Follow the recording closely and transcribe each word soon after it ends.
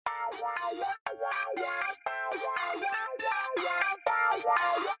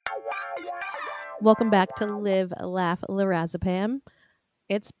Welcome back to Live, Laugh, Lorazepam.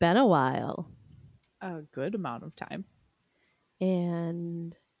 It's been a while. A good amount of time.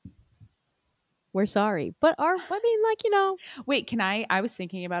 And we're sorry. But Wait, I was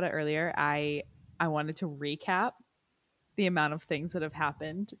thinking about it earlier. I wanted to recap the amount of things that have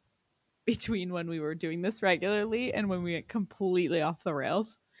happened between when we were doing this regularly and when we went completely off the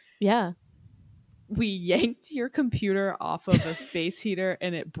rails. Yeah. We yanked your computer off of a space heater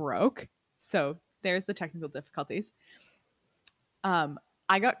and it broke. So there's the technical difficulties.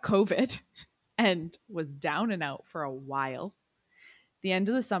 I got COVID and was down and out for a while. The end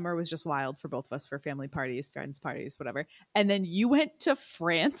of the summer was just wild for both of us, for family parties, friends parties, whatever. And then you went to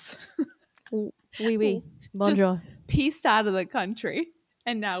France. Oui. Bonjour. Just pieced out of the country.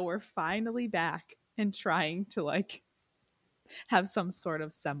 And now we're finally back and trying to have some sort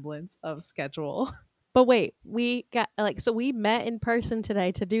of semblance of schedule. But wait, we got so we met in person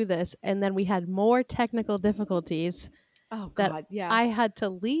today to do this, and then we had more technical difficulties. Oh God, yeah. I had to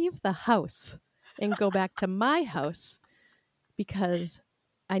leave the house and go back to my house because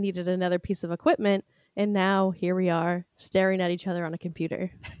I needed another piece of equipment, and now here we are staring at each other on a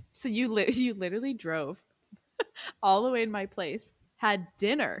computer. So you literally drove all the way to my place, had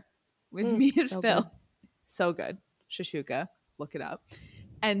dinner with me and so Phil. Good. So good. Shashuka, look it up.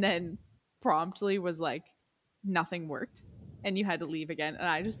 And then promptly was like, nothing worked. And you had to leave again. And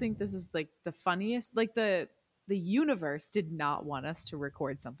I just think this is the funniest, the universe did not want us to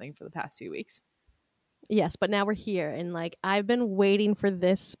record something for the past few weeks. Yes, but now we're here. And I've been waiting for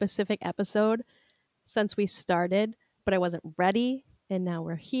this specific episode since we started, but I wasn't ready. And now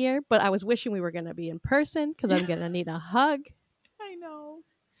we're here. But I was wishing we were going to be in person because I'm going to need a hug. I know.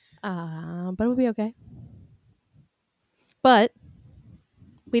 But we'll be okay. But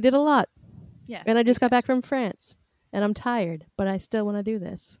we did a lot. Yes. And I just got back from France. And I'm tired, but I still want to do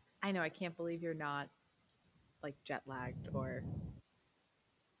this. I know. I can't believe you're not jet lagged or...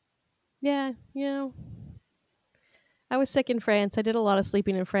 Yeah, I was sick in France. I did a lot of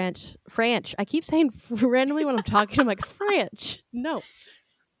sleeping in French. I keep saying randomly when I'm talking, I'm like, French. No.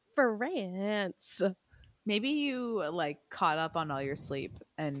 France. Maybe you caught up on all your sleep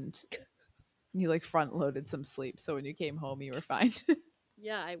and you front loaded some sleep. So when you came home, you were fine.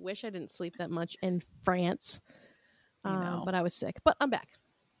 Yeah, I wish I didn't sleep that much in France. But I was sick. But I'm back.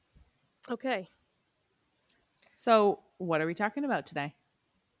 Okay. So what are we talking about today?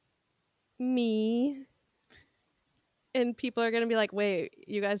 Me. And people are going to be like, wait,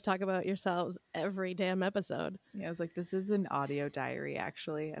 you guys talk about yourselves every damn episode. Yeah, I was like, this is an audio diary,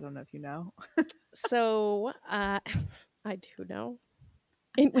 actually. I don't know if you know. So, I do know.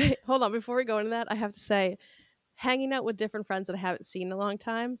 And wait, hold on. Before we go into that, I have to say, hanging out with different friends that I haven't seen in a long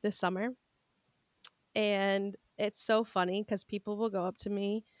time this summer. And it's so funny because people will go up to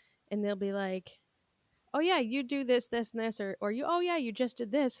me and they'll be like, oh, yeah, you do this, this, and this. Or you, oh, yeah, you just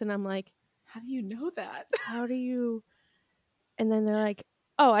did this. And I'm like, how do you know that? How do you... And then they're like,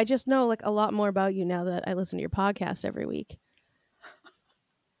 oh, I just know a lot more about you now that I listen to your podcast every week.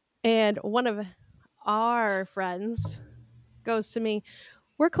 And one of our friends goes to me,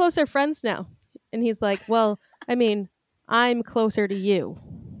 we're closer friends now. And he's like, well, I mean, I'm closer to you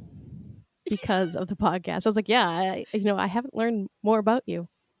because of the podcast. I was like, yeah, I haven't learned more about you.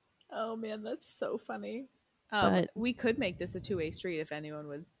 Oh, man, that's so funny. But we could make this a two-way street if anyone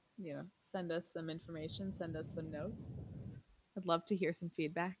would, send us some information, send us some notes. I'd love to hear some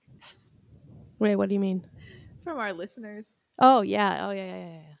feedback. Wait, what do you mean? From our listeners. Oh,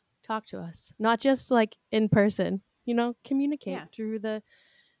 yeah. Talk to us. Not just in person, communicate through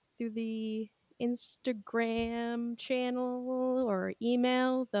the Instagram channel or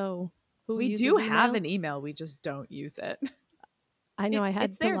email, though. We do have an email, we just don't use it. I know, I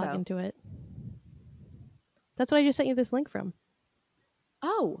had to log into it. That's what I just sent you this link from.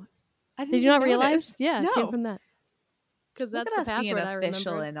 Oh, I didn't. Did you not realize? Yeah, no. It came from that. Because that's the password I remember.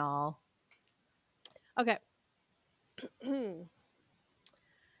 Official and all. Okay.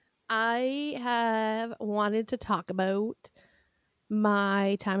 I have wanted to talk about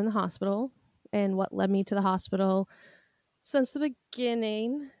my time in the hospital and what led me to the hospital since the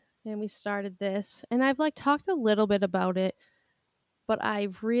beginning. And we started this. And I've talked a little bit about it. But I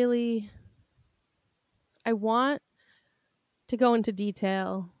want to go into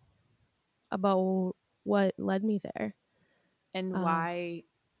detail about what led me there. And why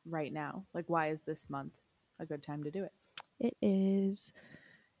right now? Why is this month a good time to do it? It is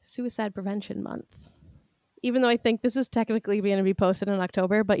Suicide Prevention Month. Even though I think this is technically going to be posted in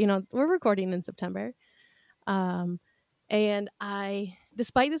October, but, we're recording in September. And And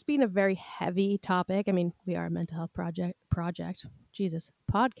despite this being a very heavy topic, I mean, we are a mental health project, Jesus,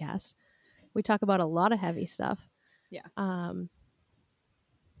 podcast. We talk about a lot of heavy stuff. Yeah.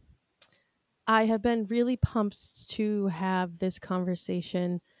 I have been really pumped to have this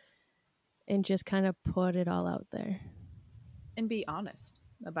conversation and just kind of put it all out there. And be honest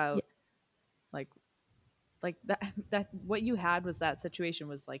Yeah. about like that what you had was that situation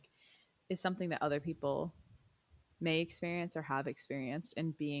was like is something that other people may experience or have experienced,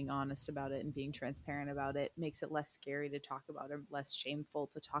 and being honest about it and being transparent about it makes it less scary to talk about or less shameful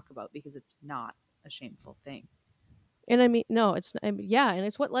to talk about, because it's not a shameful thing. And I mean, no, it's, I mean, yeah, and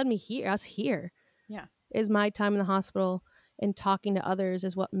it's what led me here, us here, Yeah. is my time in the hospital and talking to others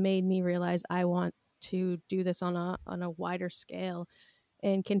is what made me realize I want to do this on a wider scale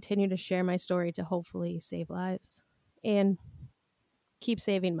and continue to share my story to hopefully save lives and keep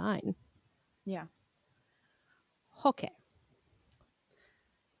saving mine. Yeah. Okay.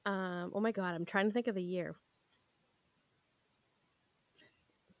 Oh my god, I'm trying to think of the year.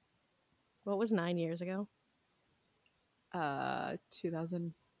 What was 9 years ago?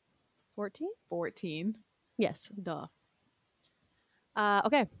 2014. 14? Yes, duh.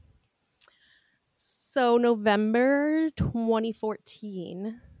 Okay. So November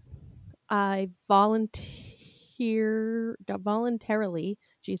 2014, I voluntarily,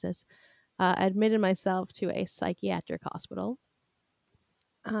 Jesus, admitted myself to a psychiatric hospital.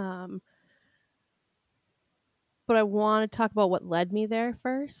 But I want to talk about what led me there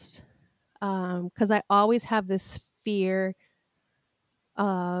first, because I always have this fear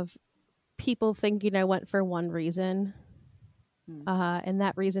of people thinking I went for one reason, Hmm. and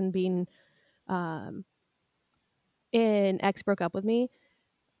that reason being um, an ex broke up with me,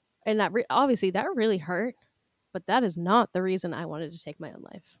 and obviously that really hurt, but that is not the reason I wanted to take my own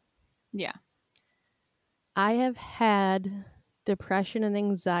life. Yeah. I have had depression and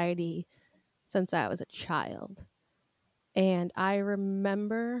anxiety since I was a child. And I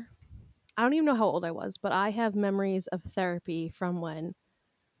remember, I don't even know how old I was, but I have memories of therapy from when,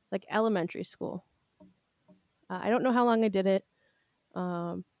 like elementary school. I don't know how long I did it.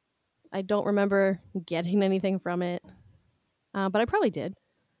 Um, I don't remember getting anything from it, but I probably did.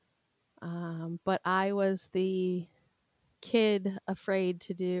 But I was the kid afraid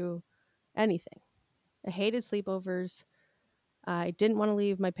to do anything. I hated sleepovers. I didn't want to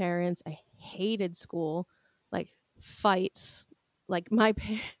leave my parents. I hated school, like fights. Like my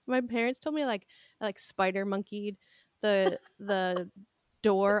parents told me I like spider monkeyed the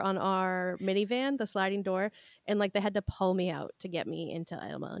door on our minivan, the sliding door, and like they had to pull me out to get me into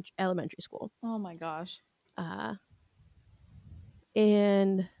elementary school. Oh my gosh. Uh,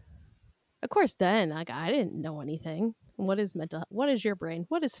 and of course, then like I didn't know anything. What is mental? What is your brain?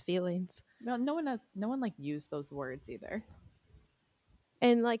 What is feelings? Well, no one like used those words either.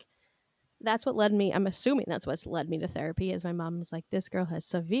 And like that's what led me, I'm assuming that's what's led me to therapy, is my mom was like, this girl has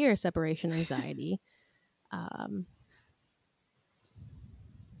severe separation anxiety. um,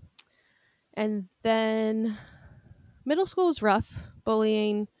 and then middle school was rough.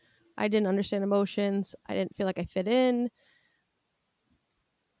 Bullying. I didn't understand emotions. I didn't feel like I fit in.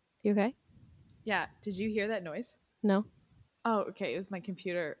 You okay? Yeah. Did you hear that noise? No. Oh, okay. It was my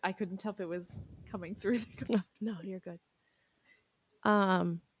computer. I couldn't tell if it was coming through the No, computer. no, you're good.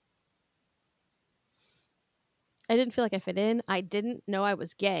 um I didn't feel like I fit in. I didn't know I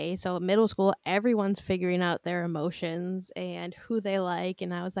was gay. So in middle school, everyone's figuring out their emotions and who they like.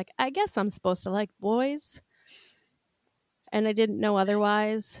 And I was like, I guess I'm supposed to like boys. And I didn't know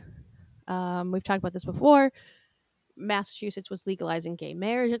otherwise. We've talked about this before. Massachusetts was legalizing gay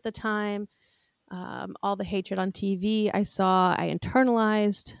marriage at the time. All the hatred on TV I saw, I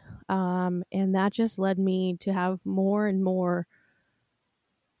internalized. And that just led me to have more and more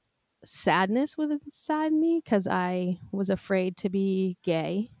sadness within inside me because I was afraid to be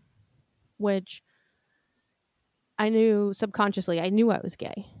gay, which I knew subconsciously, I knew I was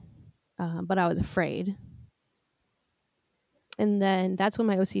gay, but I was afraid. And then that's when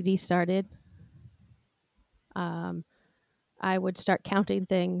my OCD started. Um, I would start counting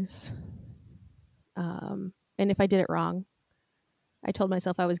things. And if I did it wrong, I told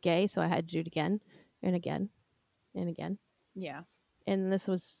myself I was gay, so I had to do it again and again and again. Yeah. And this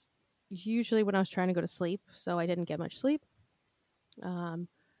was usually when I was trying to go to sleep, so I didn't get much sleep. Um,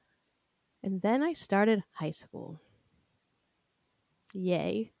 and then I started high school.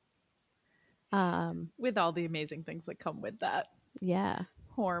 Yay. With all the amazing things that come with that, Yeah, you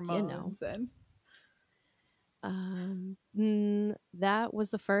know. hormones and That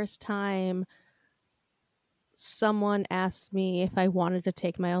was the first time someone asked me if I wanted to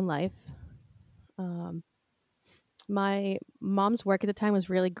take my own life. Um, My mom's work at the time was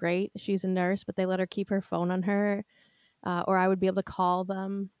really great. She's a nurse, but they let her keep her phone on her, or I would be able to call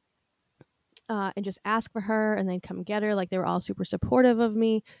them and just ask for her and then come get her. Like they were all super supportive of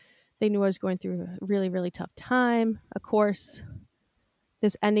me. They knew I was going through a really, really tough time. Of course,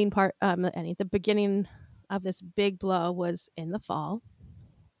 this ending part, the beginning of this big blow was in the fall,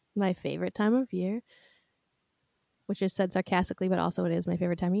 my favorite time of year, which is said sarcastically, but also it is my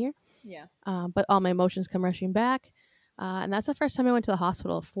favorite time of year. Yeah. But all my emotions come rushing back. And that's the first time I went to the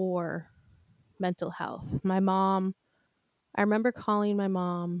hospital for mental health. My mom, I remember calling my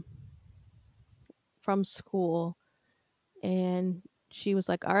mom from school and she was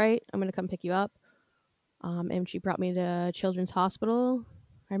like, all right, I'm going to come pick you up. And she brought me to Children's Hospital.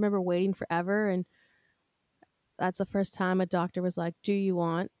 I remember waiting forever. And that's the first time a doctor was like, do you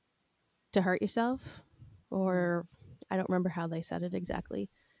want to hurt yourself? Or I don't remember how they said it exactly.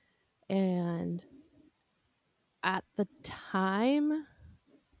 And at the time,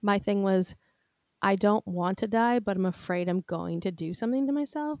 my thing was, I don't want to die, but I'm afraid I'm going to do something to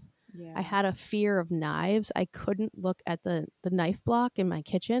myself. I Yeah. had a fear of knives. I couldn't look at the knife block in my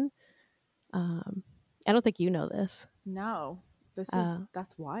kitchen. Um, I don't think you know this. No. Uh,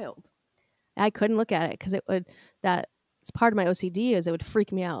 That's wild. I couldn't look at it because it would, that's part of my OCD is it would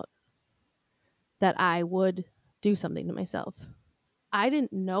freak me out that I would do something to myself. I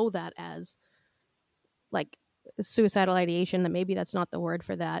didn't know that as like suicidal ideation, that maybe that's not the word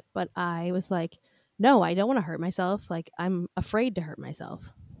for that, but I was like, no, I don't want to hurt myself. Like I'm afraid to hurt myself.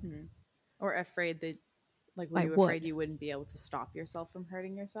 Hmm. Or afraid that, like, were I you afraid would. you wouldn't be able to stop yourself from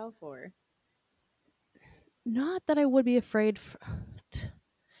hurting yourself, or? Not that I would be afraid.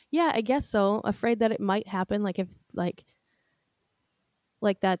 Yeah, I guess so. Afraid that it might happen. Like if like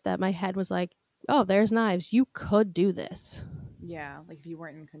that my head was like, oh, there's knives. You could do this. Yeah, like if you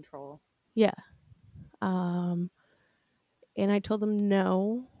weren't in control. Yeah. Um, and I told them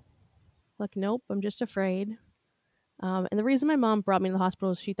no. Like, nope, I'm just afraid. And the reason my mom brought me to the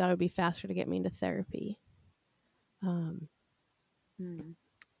hospital is she thought it would be faster to get me into therapy. Um, Hmm.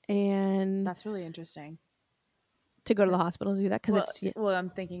 and That's really interesting. to go to the hospital to do that because Well, it's well, I'm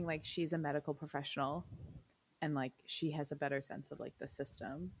thinking like she's a medical professional and like she has a better sense of like the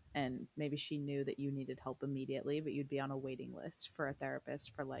system, and maybe she knew that you needed help immediately, but you'd be on a waiting list for a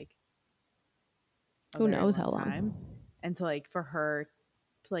therapist for like a who very knows long how time. long. And to like for her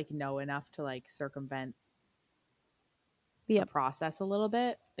to like know enough to like circumvent the Yep. process a little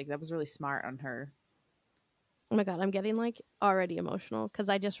bit, like that was really smart on her. Oh my god, I'm getting like already emotional because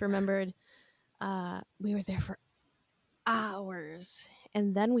I just remembered we were there for hours,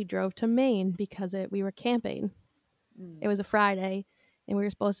 and then we drove to Maine because we were camping. It Mm. was a Friday, and we were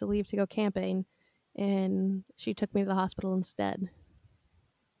supposed to leave to go camping, and she took me to the hospital instead.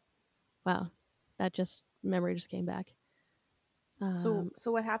 Wow, that just memory just came back. So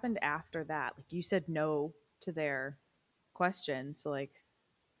what happened after that? Like you said no to their question. So like,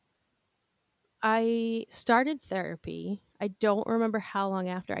 I started therapy. I don't remember how long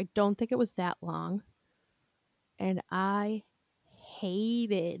after. I don't think it was that long, and I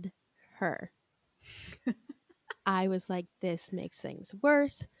hated her. I was like, this makes things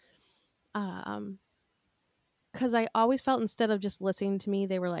worse. Um, because I always felt instead of just listening to me,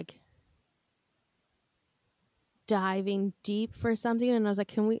 they were like diving deep for something, and I was like,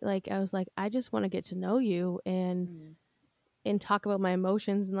 can we like? I was like, I just want to get to know you mm, and talk about my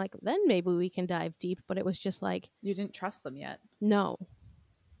emotions, and like then maybe we can dive deep. But it was just like, you didn't trust them yet. no,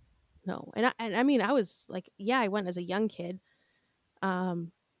 no, and I mean, I was like, yeah, I went as a young kid,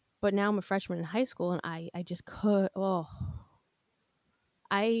 um, but now I'm a freshman in high school, and I just could. Oh,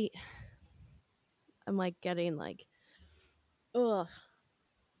 I I'm like getting like, ugh,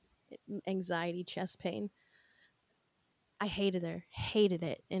 anxiety, chest pain. I hated her, hated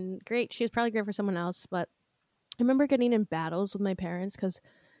it. And great, she was probably great for someone else, but I remember getting in battles with my parents because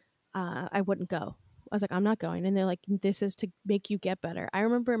I wouldn't go. I was like, I'm not going. And they're like, this is to make you get better. I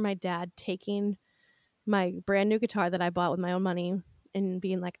remember my dad taking my brand new guitar that I bought with my own money and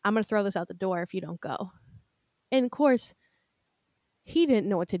being like, I'm going to throw this out the door if you don't go. And of course, he didn't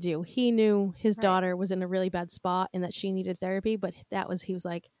know what to do. He knew his Right. daughter was in a really bad spot and that she needed therapy, but he was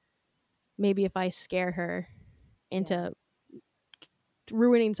like, maybe if I scare her Yeah. into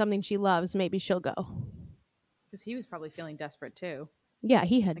ruining something she loves, maybe she'll go. Because he was probably feeling desperate too, Yeah,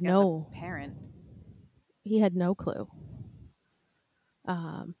 like as a parent. he had no clue.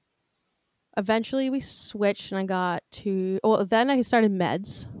 Um, Eventually we switched and I got to, well, then I started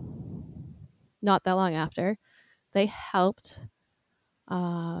meds not that long after. They helped.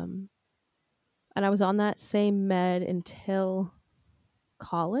 Um, and I was on that same med until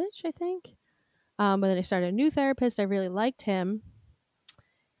college, I think. But then I started a new therapist. I really liked him.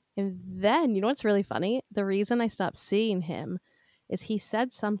 And then, you know what's really funny? The reason I stopped seeing him is he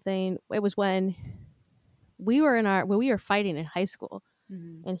said something. It was when we were fighting in high school,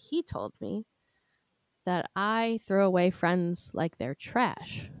 Mm-hmm. and he told me that I throw away friends like they're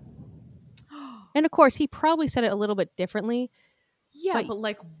trash. And of course, he probably said it a little bit differently, Yeah, but but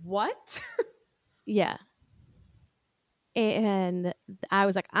like what? yeah. And I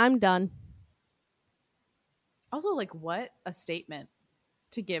was like, I'm done. Also, like what a statement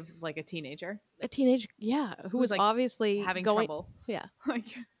to give like a teenager A teenage, yeah, who who's was like obviously having going, trouble. yeah.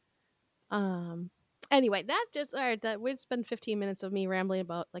 Like Um. Anyway, that just all right. That we'd spend 15 minutes of me rambling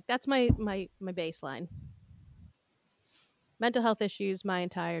about like that's my baseline. Mental health issues my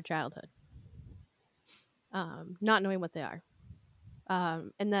entire childhood. Not knowing what they are.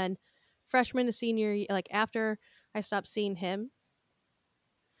 And then freshman to senior, like after I stopped seeing him,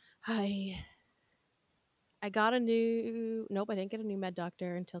 I I got a new nope, I didn't get a new med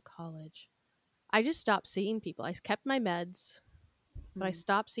doctor until college. I just stopped seeing people. I kept my meds, but I hmm.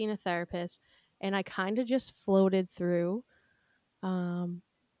 stopped seeing a therapist, and I kind of just floated through. Um,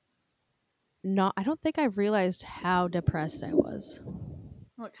 not I don't think I realized how depressed I was.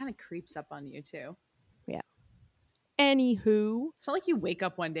 Well, it kind of creeps up on you too. Yeah. Anywho, It's not like you wake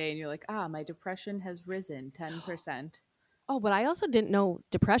up one day and you're like, ah, my depression has risen 10%. oh, but I also didn't know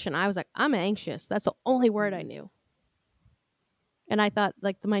depression. I was like, I'm anxious. That's the only word I Mm, knew, and I thought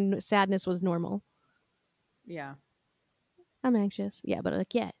like my sadness was normal. yeah. I'm anxious. Yeah, but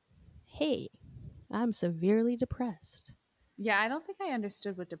like, yeah, hey, I'm severely depressed. Yeah, I don't think I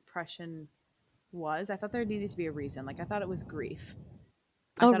understood what depression was. I thought there needed to be a reason. Like, I thought it was grief.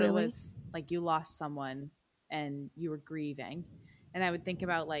 I Oh, thought it really? was like you lost someone and you were grieving. And I would think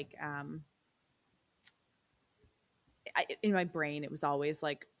about like, in my brain, it was always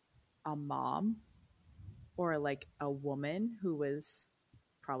like a mom or like a woman who was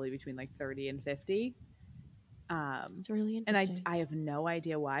probably between like 30 and 50. It's really And interesting. I have no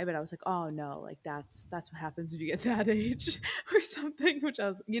idea why, but I was like, oh no, like that's what happens when you get that age or something, which I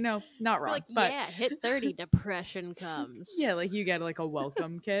was, not You're wrong. like, But yeah, hit 30, depression comes. yeah, like you get like a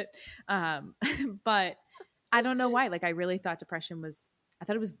welcome kit. Um, but I don't know why. Like I really thought depression was I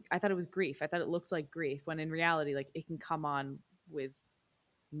thought it was grief. I thought it looked like grief when in reality, like it can come on with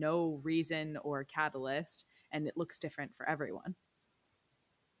no reason or catalyst and it looks different for everyone.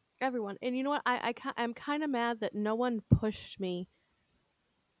 Everyone. And you know what? I'm kind of mad that no one pushed me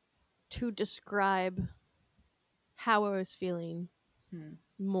to describe how I was feeling Hmm.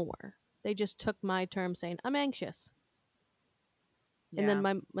 more. They just took my term saying, I'm anxious. And then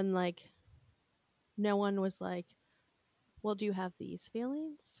Yeah. when like, no one was like, well, do you have these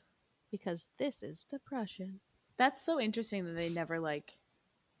feelings? Because this is depression. That's so interesting that they never like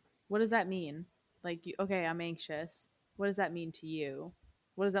what does that mean? Like, okay, I'm anxious. What does that mean to you?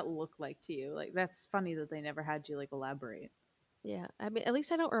 What does that look like to you? Like, that's funny that they never had you like elaborate. Yeah. I mean, at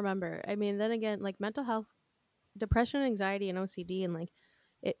least I don't remember. I mean, then again, like mental health, depression, anxiety, and OCD, and like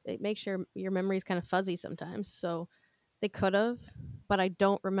it makes your memories kind of fuzzy sometimes. So they could have, but I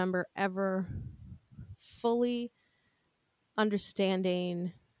don't remember ever fully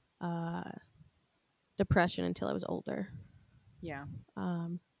understanding uh, depression until I was older. Yeah.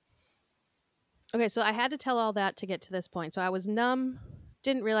 Um, okay, so I had to tell all that to get to this point. So I was numb,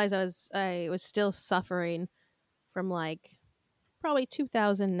 didn't realize I was still suffering from like probably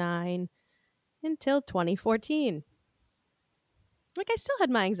 2009 until 2014. Like I still had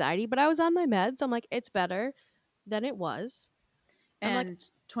my anxiety, but I was on my meds. I'm like, it's better than it was. I'm like, And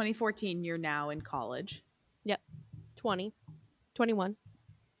 2014, you're now in college. yep, 20, 21.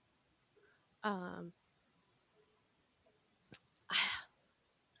 Um,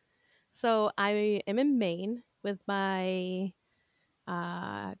 so I am in Maine with my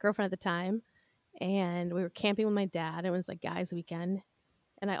girlfriend at the time, and we were camping with my dad. It was like guys' weekend,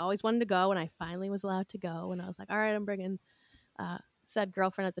 and I always wanted to go, and I finally was allowed to go. And I was like, all right, I'm bringing said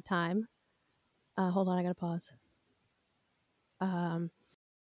girlfriend at the time. Hold on, I gotta pause. Um,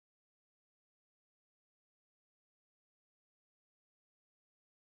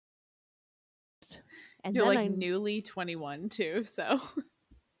 and You're then like I, newly 21 too. So,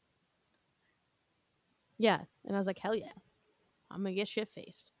 yeah, and I was like, hell yeah, I'm gonna get shit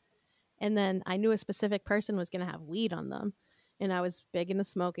faced. And then I knew a specific person was gonna have weed on them, and I was big into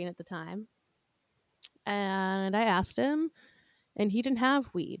smoking at the time. And I asked him, and he didn't have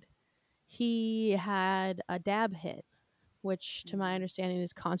weed. He had a dab hit, which, to my understanding,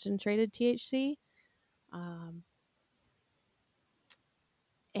 is concentrated THC. Um,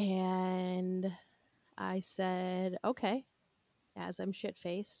 and I said, okay, as I'm shit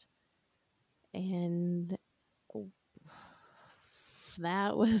faced. And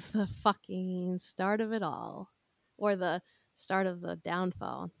that was the fucking start of it all, or the start of the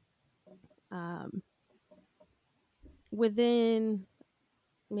downfall. Um, Within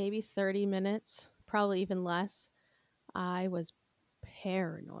maybe 30 minutes, probably even less, I was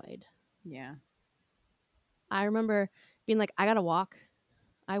paranoid. Yeah. I remember being like, I gotta walk.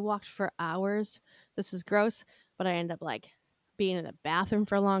 I walked for hours. This is gross, but I ended up like being in the bathroom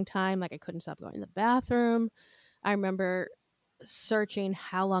for a long time. Like I couldn't stop going to the bathroom. I remember searching,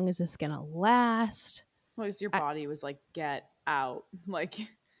 how long is this gonna last? Well, your I, body was like, get out, like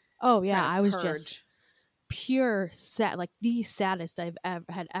oh trying yeah, to I was just purge. pure sad, like the saddest I've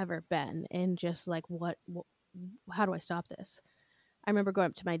ever been, and just like what, how do I stop this? I remember going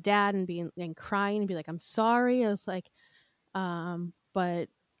up to my dad and being and crying and be like, I'm sorry. I was like, but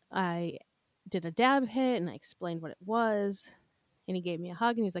I did a dab hit and I explained what it was, and he gave me a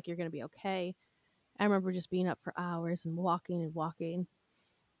hug and he's like, you're gonna be okay. I remember just being up for hours and walking and walking.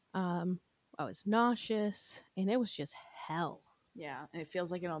 Um, I was nauseous and it was just hell. Yeah, and it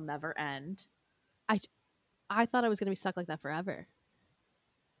feels like it'll never end. I I thought I was gonna be stuck like that forever.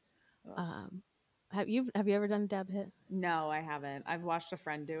 Ugh. Um, have you ever done a dab hit? No, I haven't. I've watched a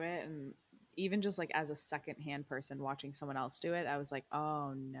friend do it, and even just like as a secondhand person watching someone else do it, I was like,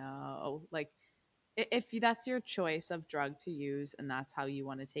 oh no. Like, if that's your choice of drug to use and that's how you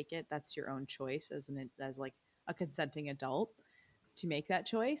want to take it, that's your own choice as like a consenting adult to make that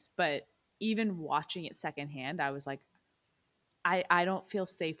choice. But even watching it secondhand, I was like, I don't feel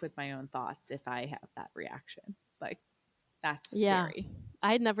safe with my own thoughts if I have that reaction. Like, that's Yeah, scary.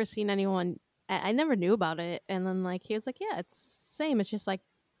 I had never seen anyone. I never knew about it, and then like he was like, "Yeah, it's same. It's just like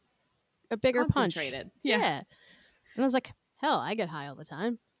a bigger punch." Concentrated. Yeah. Yeah, and I was like, "Hell, I get high all the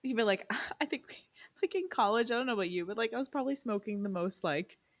time." Even like, I think like in college, I don't know about you, but like I was probably smoking the most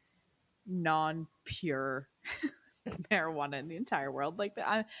like non pure marijuana in the entire world. Like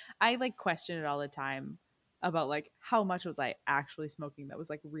I like question it all the time about like how much was I actually smoking that was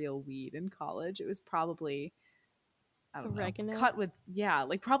like real weed in college. It was probably, I don't know, Oregano. cut with, yeah,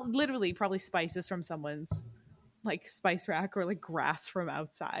 like probably literally probably spices from someone's like spice rack or like grass from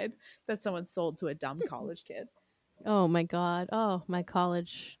outside that someone sold to a dumb college kid. Oh my god. Oh, my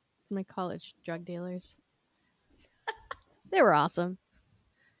college drug dealers. They were awesome.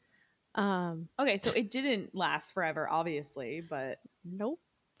 Um, Okay, so it didn't last forever, obviously, but nope.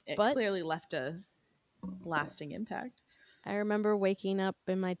 it But clearly left a lasting impact. I remember waking up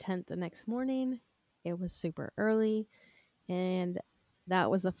in my tent the next morning. It was super early, and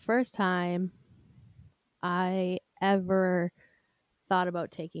that was the first time I ever thought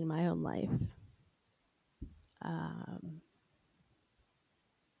about taking my own life. Um,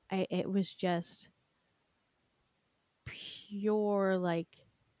 it was just pure, like,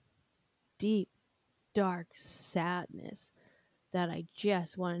 deep, dark sadness that I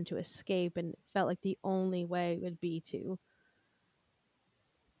just wanted to escape, and it felt like the only way would be to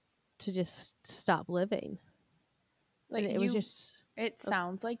just stop living. And Like it was you, just it uh,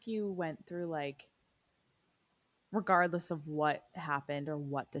 sounds like you went through like, regardless of what happened or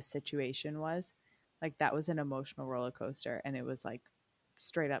what the situation was, like that was an emotional roller coaster and it was like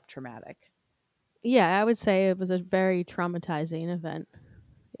straight up traumatic. yeah, I would say it was a very traumatizing event.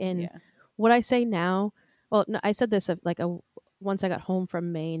 And Yeah. what I say now, well, no, I said this like a once I got home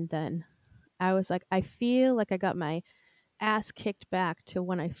from Maine. Then I was like, I feel like I got my ass kicked back to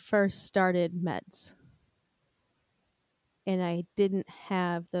when I first started meds, and I didn't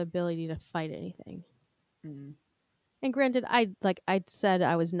have the ability to fight anything. Mm. And granted, I'd said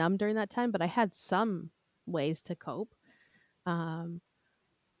I was numb during that time, but I had some ways to cope. Um,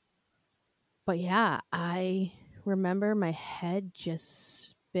 but yeah, I remember my head just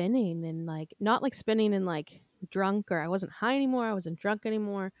spinning, and like not like spinning and like drunk, or I wasn't high anymore, I wasn't drunk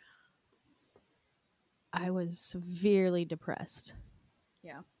anymore. I was severely depressed.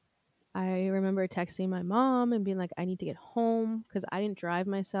 Yeah. I remember texting my mom and being like, I need to get home because I didn't drive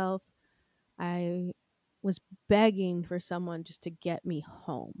myself. I was begging for someone just to get me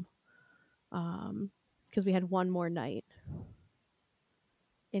home, because we had one more night.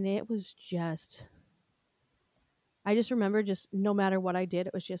 And it was just, I just remember just no matter what I did,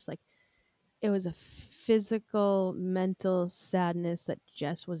 it was just like, it was a physical, mental sadness that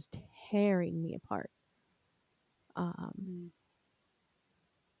just was tearing me apart. Um, Mm.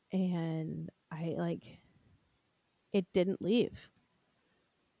 and I like, it didn't leave.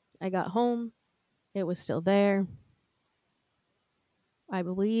 I got home, it was still there. I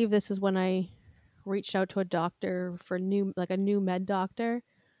believe this is when I reached out to a doctor for a new med doctor.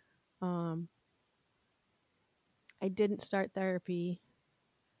 Um, I didn't start therapy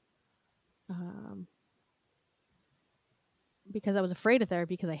um, because I was afraid of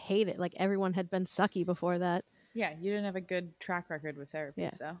therapy because I hate it. Like everyone had been sucky before that. Yeah, you didn't have a good track record with therapy, Yeah.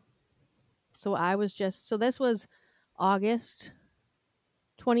 so. So I was just so this was August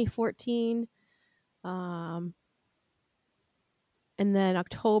 2014. Um, and then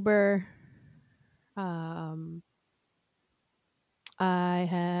October, um, I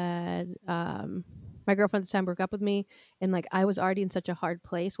had my girlfriend at the time broke up with me, and like I was already in such a hard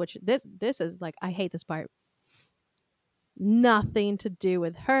place. Which this is like I hate this part. Nothing to do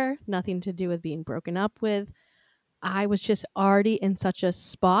with her. Nothing to do with being broken up with. I was just already in such a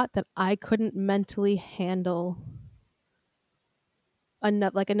spot that I couldn't mentally handle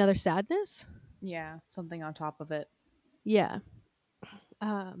another sadness. Yeah, something on top of it. Yeah.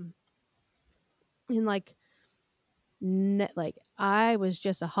 Um, and like I was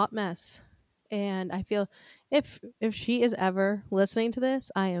just a hot mess. And I feel if she is ever listening to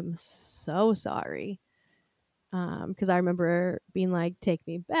this, I am so sorry. Because I remember being like, "Take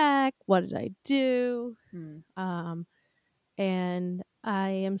me back. What did I do?" Hmm. Um, and I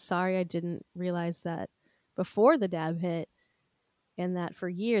am sorry I didn't realize that before the dab hit, and that for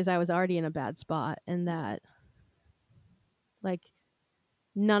years I was already in a bad spot, and that like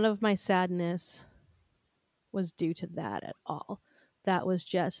none of my sadness was due to that at all. That was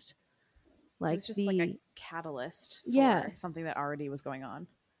just It like was just like a the catalyst yeah. for something that already was going on.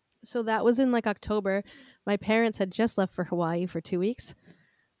 So that was in like October. My parents had just left for Hawaii for 2 weeks.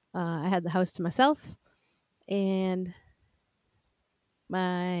 I had the house to myself, and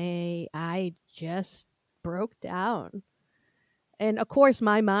I just broke down. And of course,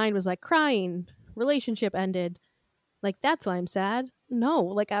 my mind was like crying. Relationship ended. Like that's why I'm sad. No,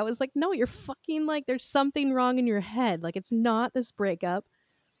 like I was like, no, you're fucking like there's something wrong in your head. Like it's not this breakup.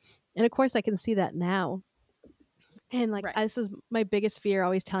 And of course, I can see that now. And like Right. this is my biggest fear.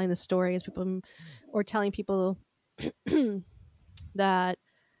 Always telling the story is people or telling people that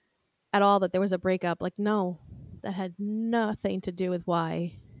at all that there was a breakup. Like no, that had nothing to do with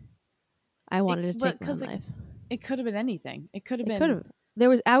why I wanted to But take my own because life. it could have been anything. It could have It could been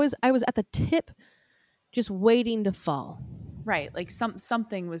have. I was at the tip, just waiting to fall. right. Like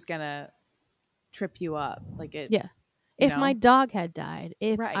something was gonna trip you up. Like it, Yeah. you If my know. dog had died,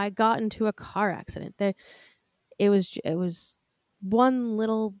 if Right. I got into a car accident, it was one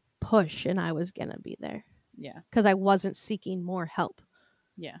little push and I was gonna be there Yeah. because I wasn't seeking more help.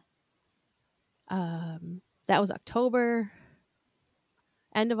 Yeah. That was October,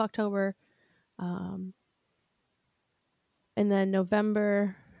 end of October, um, and then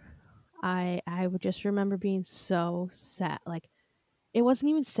November. I would just remember being so sad. Like it wasn't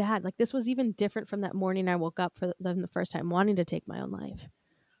even sad. Like this was even different from that morning I woke up for the first time wanting to take my own life.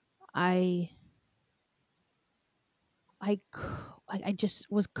 I I I just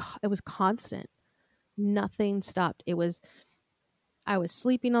was it was constant. Nothing stopped. It was I was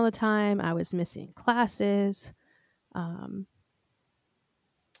sleeping all the time. I was missing classes. Um,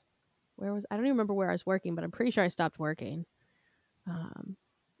 where was I don't even remember where I was working, but I'm pretty sure I stopped working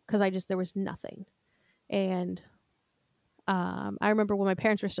because I just there was nothing. And I remember when my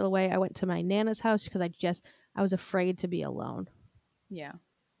parents were still away, I went to my nana's house because I was afraid to be alone. Yeah.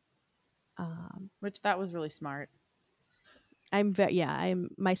 Um, Which that was really smart. I'm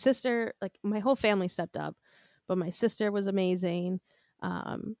my sister, like my whole family stepped up, but my sister was amazing.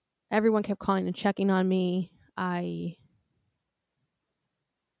 Um, everyone kept calling and checking on me. I'm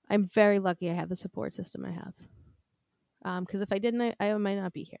very lucky I have the support system I have. Because if I didn't, I might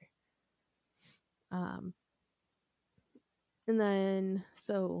not be here. Um, and then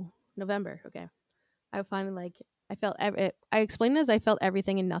so November, okay, I finally like I felt I explained it as I felt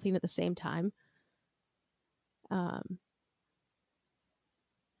everything and nothing at the same time. Um,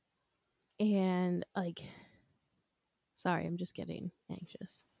 and like, sorry, I'm just getting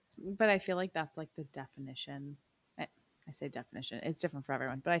anxious. But I feel like that's like the definition. I say definition. It's different for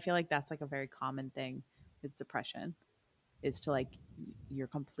everyone, but I feel like that's like a very common thing with depression is to like you're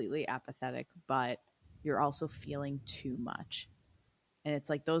completely apathetic, but you're also feeling too much. And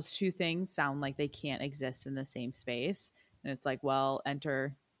it's like those two things sound like they can't exist in the same space. And it's like, well,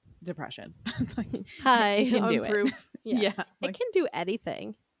 enter depression. Like it Hi, can I'm do it. proof. Yeah, Yeah. it Like can do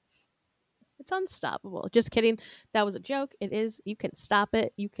anything. It's unstoppable. Just kidding. That was a joke. It is. You can stop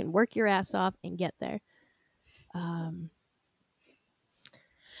it. You can work your ass off and get there. Um,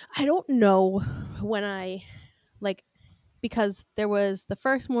 I don't know when I like because there was the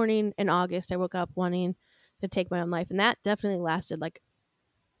first morning in August I woke up wanting to take my own life, and that definitely lasted like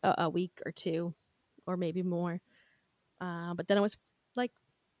a week or two, or maybe more. But then I was like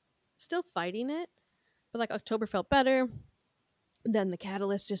still fighting it, but like October felt better. Then the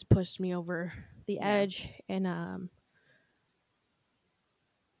catalyst just pushed me over the Yeah. edge, and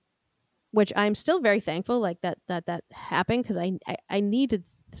which I'm still very thankful like that happened, because I needed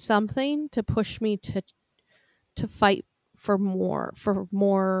something to push me to fight for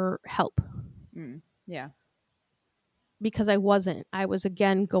more help, Mm. Yeah. because I was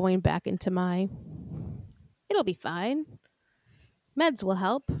again going back into my it'll be fine, meds will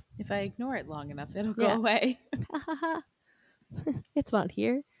help. If I ignore it long enough, it'll go Yeah. away. It's not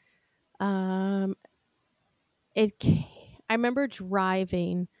here. um it ca- I remember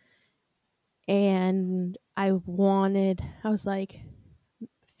driving, and I was like,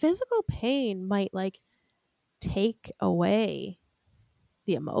 physical pain might like take away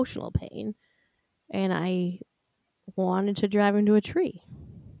the emotional pain, and I wanted to drive into a tree,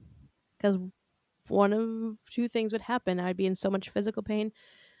 because one of two things would happen: I'd be in so much physical pain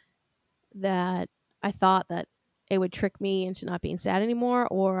that I thought that it would trick me into not being sad anymore,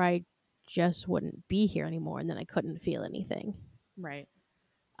 or I just wouldn't be here anymore, and then I couldn't feel anything. Right.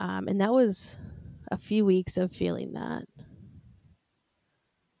 And that was a few weeks of feeling that,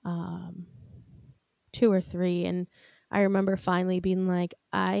 um, 2 or 3, and I remember finally being like,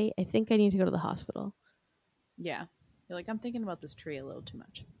 I think I need to go to the hospital. Yeah. You're like, I'm thinking about this tree a little too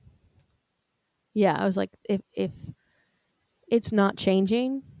much. Yeah, I was like, if it's not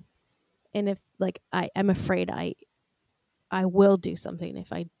changing, and if like I'm afraid I will do something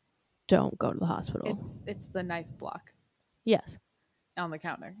if I don't go to the hospital. It's the knife block Yes. on the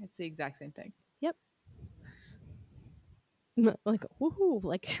counter. It's the exact same thing. Yep. Like woohoo,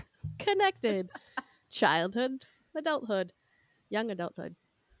 like connected. Childhood, adulthood, young adulthood.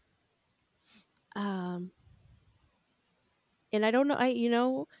 Um, and I don't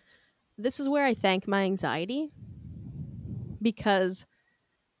know. This is where I thank my anxiety, because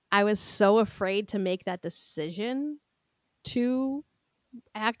I was so afraid to make that decision to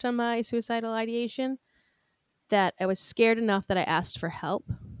act on my suicidal ideation that I was scared enough that I asked for help.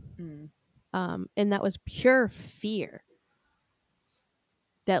 Mm. And that was pure fear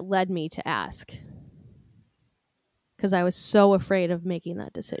that led me to ask, because I was so afraid of making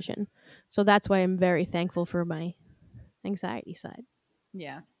that decision. So that's why I'm very thankful for my anxiety side.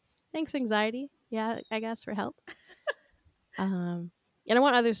 Yeah. Thanks, anxiety. Yeah, I guess, for help. And I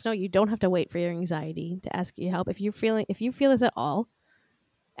want others to know you don't have to wait for your anxiety to ask you help. If you feel this at all,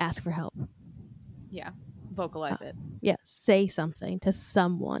 ask for help. Yeah. Vocalize it. Yeah, say something to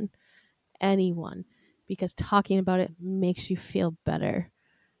someone, anyone, because talking about it makes you feel better.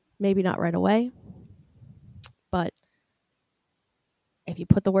 Maybe not right away, but if you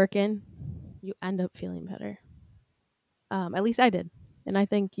put the work in, you end up feeling better. At least I did, and I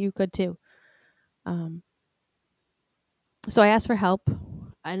think you could too. Um, so I asked for help,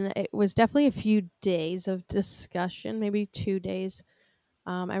 and it was definitely a few days of discussion, maybe 2 days.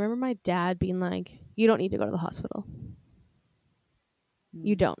 I remember my dad being like, "You don't need to go to the hospital.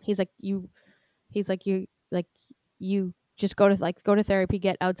 You Mm. don't." He's like, "You." He's like, "You like you just go to therapy,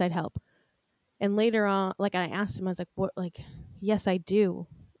 get outside help." And later on, like, I asked him, I was like, "What?" Like, "Yes, I do."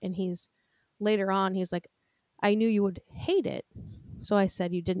 And later on, he's like, "I knew you would hate it, so I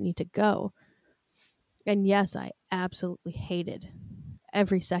said you didn't need to go." And yes, I absolutely hated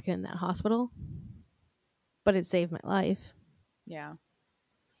every second in that hospital, but it saved my life. Yeah.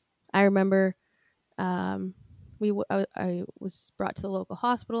 I remember, um, I was brought to the local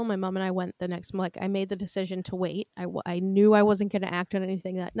hospital. My mom and I went the next. Like, I made the decision to wait. I knew I wasn't going to act on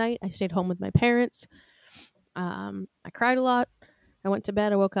anything that night. I stayed home with my parents. I cried a lot. I went to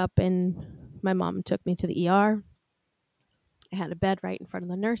bed. I woke up and my mom took me to the ER. I had a bed right in front of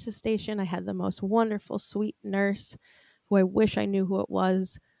the nurse's station. I had the most wonderful, sweet nurse who I wish I knew who it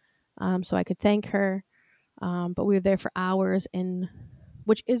was, so I could thank her. But we were there for hours, and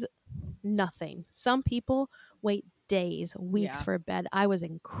which is nothing. Some people wait days, weeks Yeah. for a bed. I was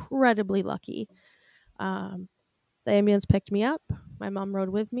incredibly lucky. Um, the ambulance picked me up. My mom rode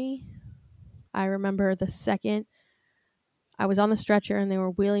with me. I remember the second I was on the stretcher and they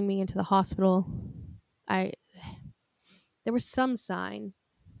were wheeling me into the hospital, I there was some sign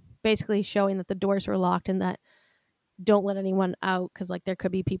basically showing that the doors were locked and that don't let anyone out, because like there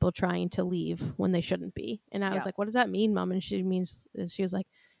could be people trying to leave when they shouldn't be. And I was Yeah. like, "What does that mean, Mom?" And she was like,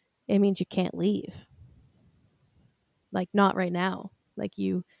 "It means you can't leave. Like, not right now. Like,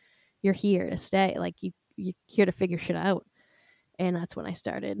 you're here to stay. Like, you're here to figure shit out." And that's when I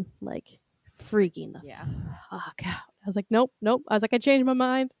started like freaking the Yeah. fuck out. I was like, "Nope, nope." I was like, "I changed my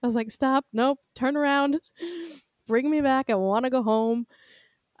mind." I was like, "Stop, nope, turn around, bring me back. I want to go home."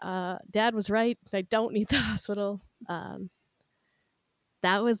 Dad was right. I don't need the hospital.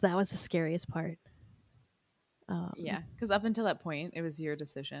 That was the scariest part. Um, Yeah, because up until that point, it was your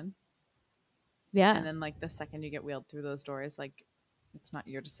decision. yeah, And then, like, the second you get wheeled through those doors, like, it's not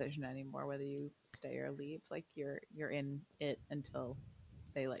your decision anymore whether you stay or leave. Like, you're in it until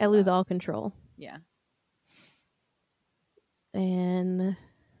they let I you lose out. all control, Yeah. and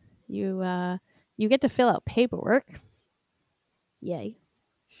you get to fill out paperwork. Yay!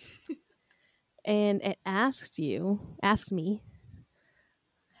 And it asked me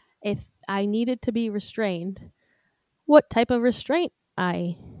if I needed to be restrained, what type of restraint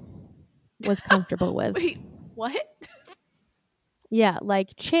I was comfortable with. Wait, what? Yeah,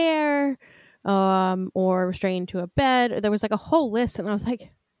 like chair, or restrained to a bed. There was like a whole list, and I was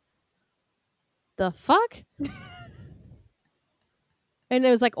like, the fuck? And it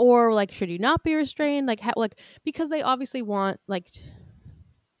was like, or like, should you not be restrained? Like, how, like, because they obviously want like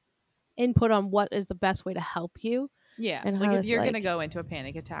input on what is the best way to help you. Yeah. And Like, I if was you're going to like, go into a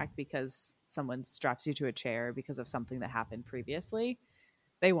panic attack because someone straps you to a chair because of something that happened previously,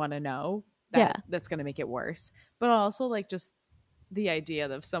 they want to know yeah. that that's going to make it worse. But also, like, just the idea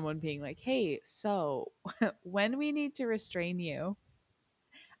of someone being like, hey, so when we need to restrain you,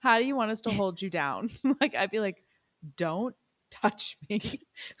 how do you want us to hold you down? Like, I'd be like, don't touch me.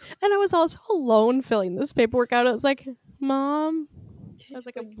 And I was also alone filling this paperwork out. I was like, Mom. I was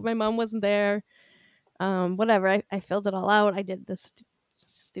like, Like, my mom wasn't there. Whatever. I filled it all out. I did this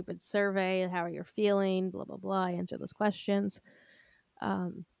stupid survey. How are you feeling? Blah, blah, blah. I answered those questions.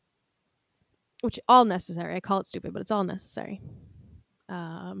 Um, which all necessary. I call it stupid, but it's all necessary.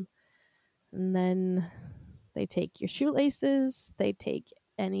 Um, and then they take your shoelaces. They take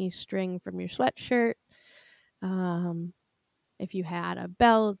any string from your sweatshirt. Um, if you had a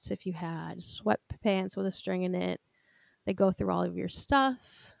belt, if you had sweatpants with a string in it, they go through all of your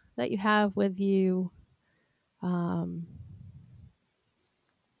stuff that you have with you. Um,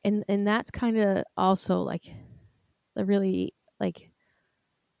 and that's kind of also like the really like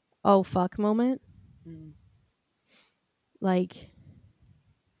oh fuck moment. mm. Like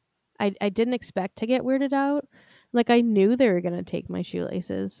I didn't expect to get weirded out. Like I knew they were gonna take my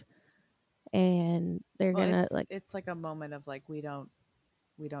shoelaces and they're Well, gonna it's like it's like a moment of like, we don't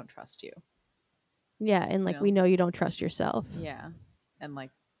trust you, yeah, and you like know? we know you don't trust yourself. Yeah. And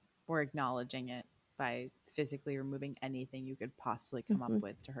like, we're acknowledging it by physically removing anything you could possibly come up Hmm.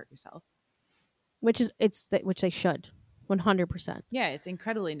 with to hurt yourself. Which is which they should 100%. Yeah, it's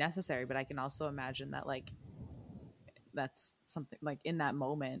incredibly necessary, but I can also imagine that, like, that's something like in that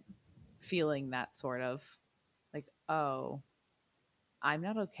moment, feeling that sort of like, oh, I'm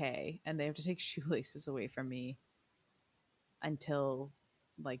not okay, and they have to take shoelaces away from me until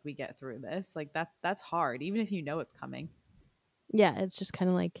like we get through this. Like, that's hard, even if you know it's coming. Yeah, it's just kind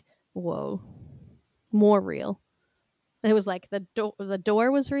of like whoa, more real. It was like the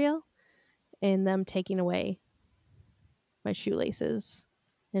door was real, and them taking away my shoelaces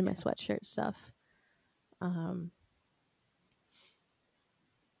and my Yeah. sweatshirt stuff. Um,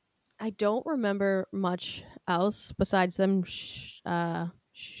 I don't remember much else besides them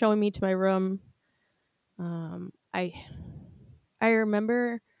showing me to my room. I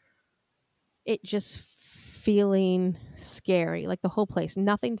remember it just feeling scary, like the whole place.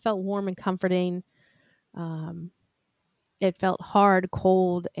 Nothing felt warm and comforting. Um, it felt hard,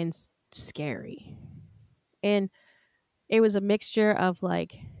 cold, and scary. And it was a mixture of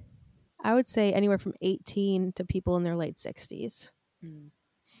like I would say anywhere from 18 to people in their late 60s, Mm.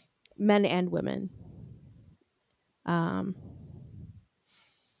 men and women. Um,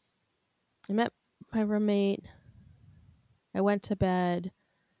 I met my roommate. I went to bed,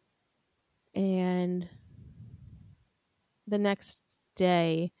 and the next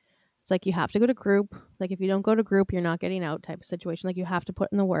day, it's like you have to go to group. Like if you don't go to group, you're not getting out type of situation. Like you have to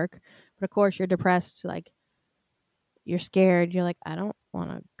put in the work. But of course, you're depressed. Like you're scared. You're like, I don't want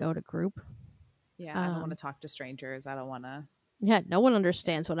to go to group. Yeah, I don't want to Um, talk to strangers. I don't want to. yeah, no one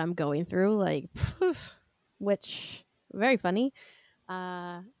understands what I'm going through. Like, which very funny.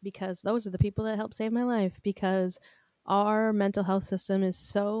 Because those are the people that helped save my life. Because our mental health system is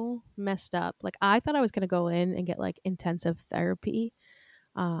so messed up. Like I thought I was gonna go in and get like intensive therapy.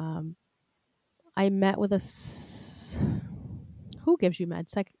 Um, I met with who gives you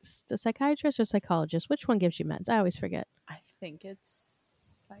meds? A psychiatrist or psychologist? Which one gives you meds? I always forget. I think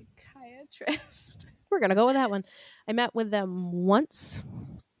it's psychiatrist. We're gonna go with that one. I met with them once,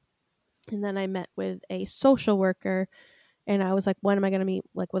 and then I met with a social worker, and I was like, when am I gonna meet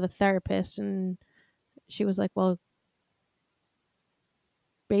like with a therapist? And she was like, well,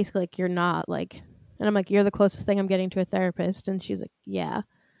 basically like you're not like, and I'm like, you're the closest thing I'm getting to a therapist. And she's like, yeah.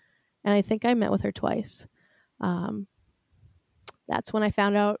 And I think I met with her twice. um, that's when I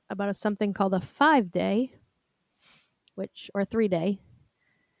found out about something called a 5-day, which or 3-day,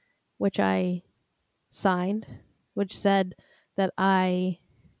 which I signed, which said that I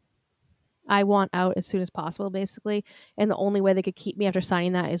want out as soon as possible, basically, and the only way they could keep me after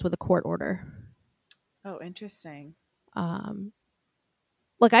signing that is with a court order. Oh, interesting. Um,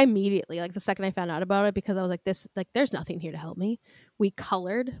 like I immediately, like the second I found out about it, because I was like, this, like, there's nothing here to help me. We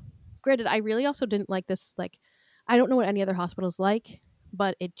colored. Granted, I really also didn't like this. Like, I don't know what any other hospital's like,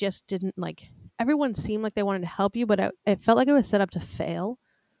 but it just didn't like. Everyone seemed like they wanted to help you, but it felt like it was set up to fail.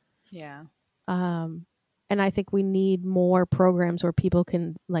 Yeah. Um, and I think we need more programs where people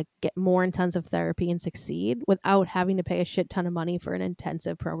can like get more intensive therapy and succeed without having to pay a shit ton of money for an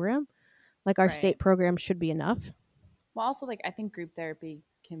intensive program. Like our Right. state program should be enough. Well, also, like, I think group therapy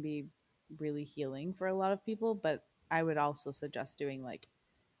can be really healing for a lot of people, but I would also suggest doing like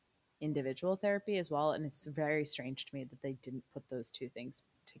individual therapy as well. And it's very strange to me that they didn't put those two things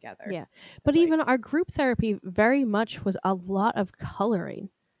together. Yeah. Of But even like, our group therapy very much was a lot of coloring.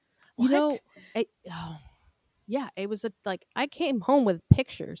 You know, what? yeah, it was like I came home with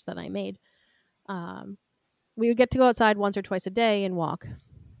pictures that I made. Um, we would get to go outside once or twice a day and walk.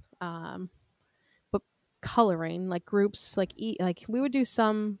 Um, but coloring, like groups, like like we would do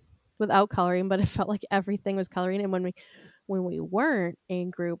some without coloring, but it felt like everything was coloring. And when we weren't in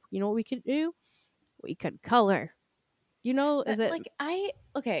group, you know what we could do? We could color. You know, is But it like,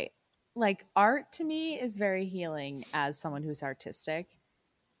 okay, like art to me is very healing as someone who's artistic,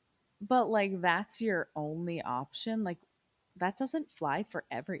 but like, that's your only option. Like, that doesn't fly for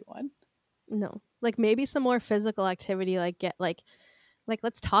everyone. no? Like maybe some more physical activity, like get like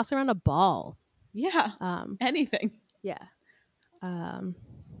let's toss around a ball. Yeah. Um, Anything. yeah. Um,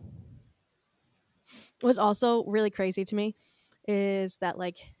 what's also really crazy to me is that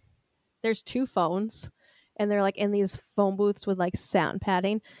like there's two phones and they're like in these phone booths with like sound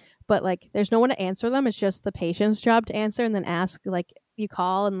padding, but like there's no one to answer them. It's just the patient's job to answer and then ask, like you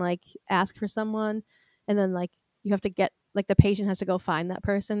call and like ask for someone, and then like you have to get, like the patient has to go find that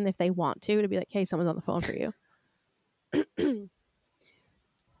person if they want to be like, hey, someone's on the phone for you.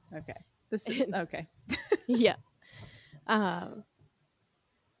 Okay. This is And, okay. yeah. um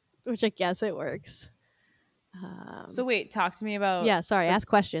which I guess it works. So um wait, talk to me about yeah, sorry, the ask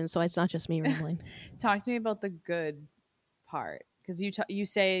questions so it's not just me rambling. talk to me about the good part, because you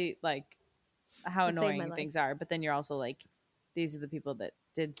say like how It saved my annoying life. things are, but then you're also like, these are the people that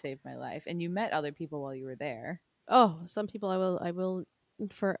did save my life, and you met other people while you were there. Oh, some people I will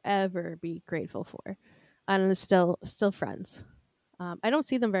forever be grateful for, and still friends. I don't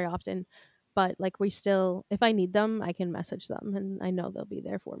see them very often, but like we still, if I need them, I can message them, and I know they'll be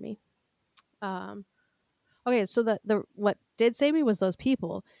there for me. Um, okay, so the what did save me was those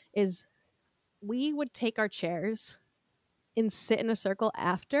people. Is we would take our chairs and sit in a circle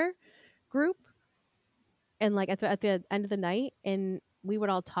after group, and like at the end of the night, and we would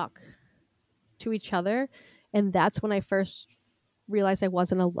all talk to each other, and that's when I first realized I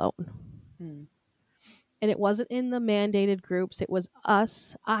wasn't alone. Mm, And it wasn't in the mandated groups, it was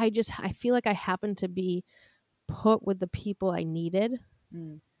us. I feel like I happened to be put with the people I needed,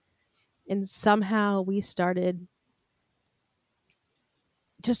 mm, and somehow we started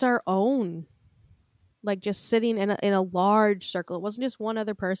just our own, like just sitting in a large circle. It wasn't just one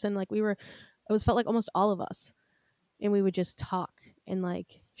other person, like we were, it was felt like almost all of us, and we would just talk and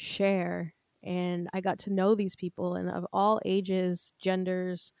like share, and I got to know these people and of all ages,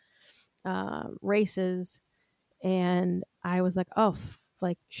 genders, races, and I was like, oh,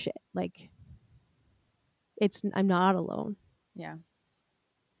 like shit, like I'm not alone. yeah.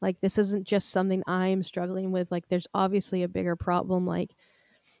 Like this isn't just something I'm struggling with. Like there's obviously a bigger problem. Like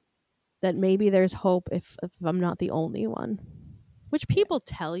that maybe there's hope if I'm not the only one. Which Yeah. people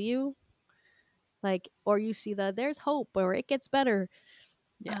tell you, like, or you see that there's hope or it gets better.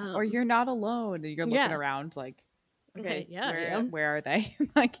 Yeah. Or Um, you're not alone, and you're looking yeah, around like, okay, yeah, I where am. where are they?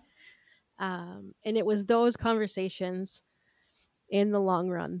 Like, And it was those conversations in the long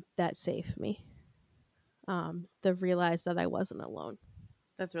run that saved me. To realize that I wasn't alone.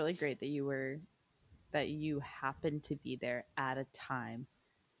 that's really great that you happened to be there at a time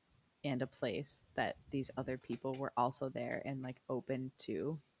and a place that these other people were also there and like open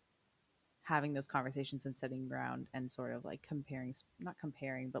to having those conversations and sitting around and sort of like comparing, not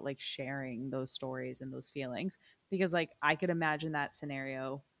comparing, but like sharing those stories and those feelings. Because like, I could imagine that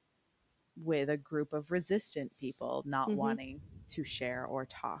scenario with a group of resistant people not Mm-hmm. wanting to share or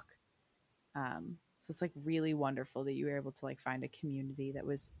talk. So it's like really wonderful that you were able to like find a community that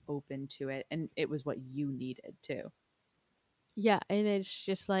was open to it, and it was what you needed too. Yeah, and it's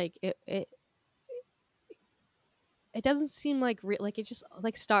just like it doesn't seem like like it just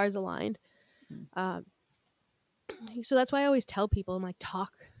like stars aligned. Mm. Um, So that's why I always tell people, I'm like,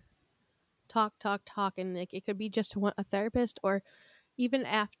 talk, and like it could be just to a therapist, or even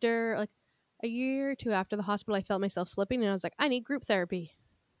after like a year or two after the hospital, I felt myself slipping, and I was like, I need group therapy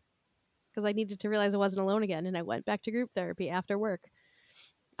because I needed to realize I wasn't alone again, and I went back to group therapy after work.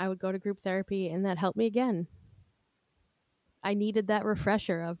 I would go to group therapy, and that helped me again. I needed that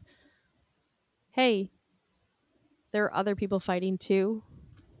refresher of, hey, there are other people fighting too,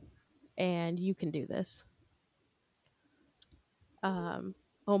 and you can do this.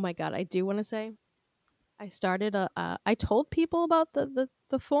 Oh my god, I do want to say, I started I told people about the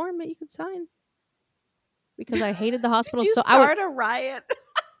form that you could sign because I hated the Did hospital. you So I would. start a riot?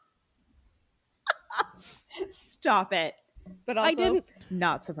 Stop it. But I also, didn't.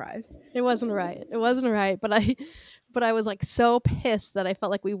 not surprised. It wasn't right. It wasn't right. But I was like so pissed that I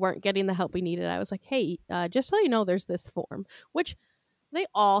felt like we weren't getting the help we needed. I was like, hey, just so you know, there's this form, which they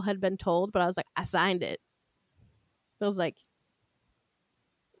all had been told, but I was like, I signed it. I was like,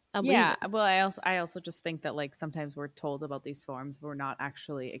 I'm Yeah, leaving. well, I also just think that like sometimes we're told about these forms, but we're not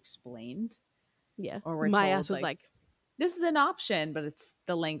actually explained, Yeah, or we're my ass told was like like, this is an option, but it's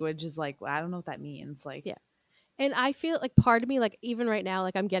the language is like, well, I don't know what that means. Like, yeah. And I feel like part of me, like even right now,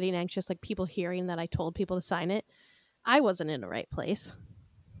 like I'm getting anxious, like people hearing that I told people to sign it. I wasn't in the right place.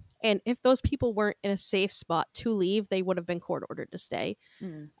 And if those people weren't in a safe spot to leave, they would have been court ordered to stay.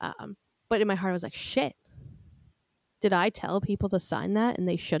 mm. Um, but in my heart, I was like, shit, did I tell people to sign that and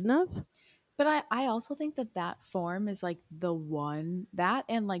they shouldn't have? But I also think that that form is like the one that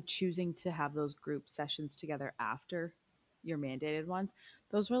and like choosing to have those group sessions together after your mandated ones.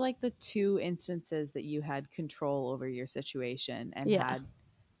 Those were like the two instances that you had control over your situation and Yeah. had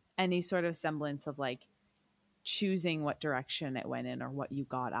any sort of semblance of like choosing what direction it went in or what you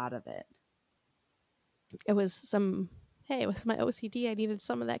got out of it. It was some, hey, it was my OCD. I needed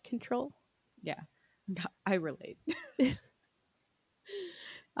some of that control. Yeah. I relate.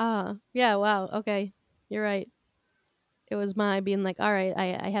 Yeah, wow. Okay. You're right. It was my being like, all right,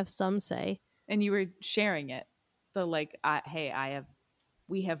 I have some say. And you were sharing it. The like, hey,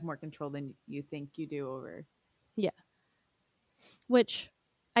 we have more control than you think you do over. Yeah. Which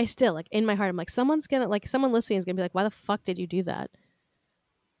I still, like, in my heart, I'm like, someone listening is gonna be like, why the fuck did you do that?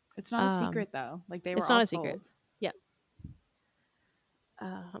 It's not a Um, secret though. Like they were it's all not a secret. told. Yeah.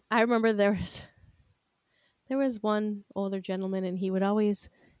 I remember there was one older gentleman, and he'd always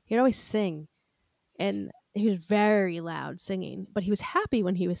sing, and he was very loud singing, but he was happy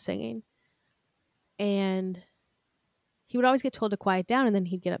when he was singing, and he would always get told to quiet down, and then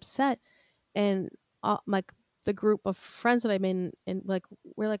he'd get upset, and like the group of friends that I'm in, and like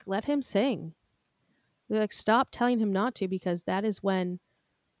we're like, let him sing. We're like, stop telling him not to, because that is when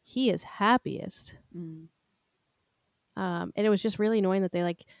he is happiest. Mm. And it was just really annoying that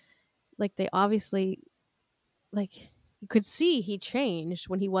like they obviously, like, you could see he changed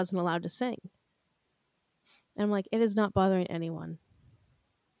when he wasn't allowed to sing. And I'm like, it is not bothering anyone.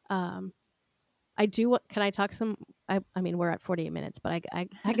 Um, I do what can I talk some I mean, we're at 48 minutes, but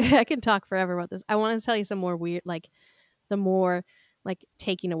I can talk forever about this. I want to tell you some more weird, like the more like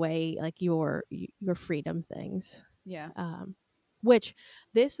taking away like your freedom things. Yeah. Um which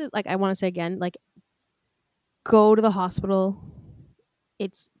this is like, I want to say again, like, go to the hospital.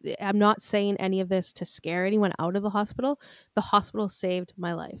 It's I'm not saying any of this to scare anyone out of the hospital. The hospital saved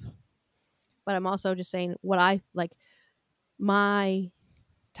my life. But I'm also just saying what I like, my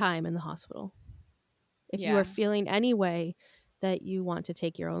time in the hospital. If you are Yeah. feeling any way that you want to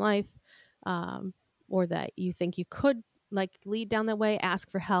take your own life, um, or that you think you could like lead down that way, ask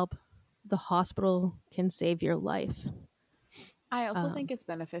for help. The hospital can save your life. I also Um, think it's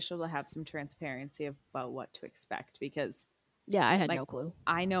beneficial to have some transparency about what to expect because, yeah, I had like, no clue.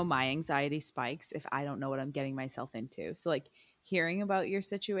 I know my anxiety spikes if I don't know what I'm getting myself into. So, like, hearing about your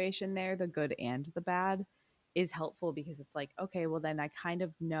situation there, the good and the bad, is helpful because it's like, okay, well, then I kind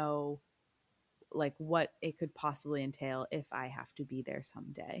of know, like, what it could possibly entail if I have to be there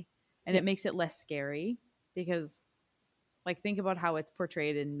someday. And Yeah, it makes it less scary because like think about how it's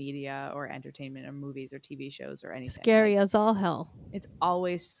portrayed in media or entertainment or movies or TV shows or anything. scary Like as all hell. it's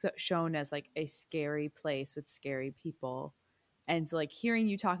always shown as like a scary place with scary people. And so like hearing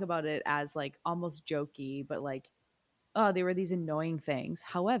you talk about it as like almost jokey, but like, oh, there were these annoying things.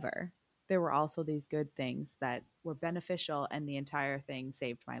 However, there were also these good things that were beneficial and the entire thing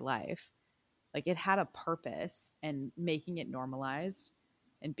saved my life. Like it had a purpose, and making it normalized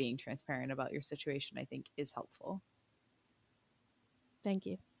and being transparent about your situation, I think, is helpful. Thank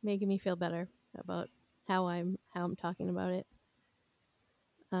you, making me feel better about how I'm talking about it.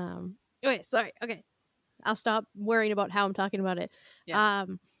 Okay, sorry. Okay, I'll stop worrying about how I'm talking about it. Yeah.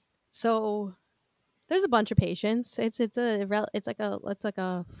 Um, so There's a bunch of patients. It's like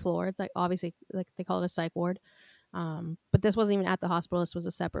a floor. It's like obviously like they call it a psych ward. But this wasn't even at the hospital. This was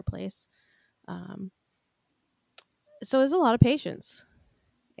a separate place. Um, so there's a lot of patients,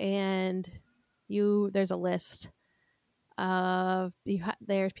 and there's a list of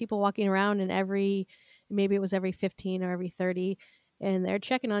there's people walking around, and maybe it was every 15 or every 30, and they're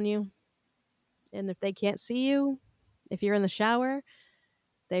checking on you. And if they can't see you, if you're in the shower,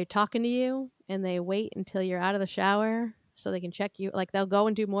 they're talking to you, and they wait until you're out of the shower so they can check you. Like they'll go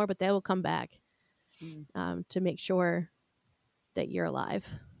and do more, but they will come back Mm. to make sure that you're alive.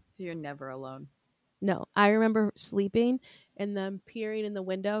 So you're never alone. No, I remember sleeping and them peering in the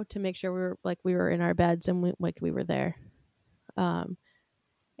window to make sure we were in our beds and we were there. Um,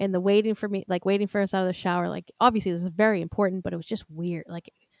 and the waiting for us out of the shower, like obviously this is very important, but it was just weird. Like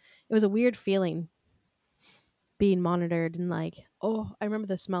it was a weird feeling being monitored and like, oh, I remember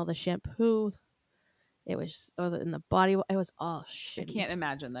the smell of the shampoo. It was in the body. It was all I shitty. can't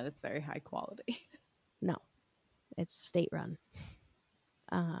imagine that it's very high quality. No, it's state run.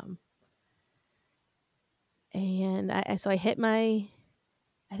 Um, and so I hit my.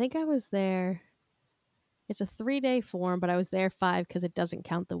 I think I was there. It's a 3-day form, but I was there 5 because it doesn't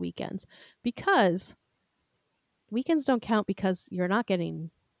count the weekends. Because weekends don't count because you're not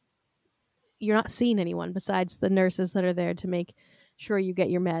seeing anyone besides the nurses that are there to make sure you get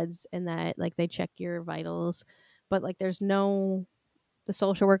your meds and that like they check your vitals. But like the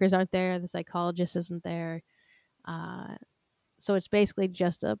social workers aren't there, the psychologist isn't there. Uh, so it's basically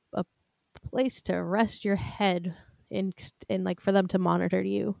just a place to rest your head and like for them to monitor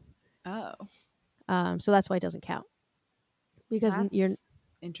you. Oh, So that's why it doesn't count because you're that's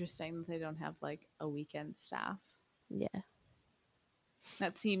interesting that they don't have like a weekend staff. yeah.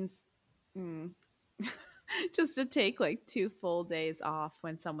 That seems mm, just to take like 2 full days off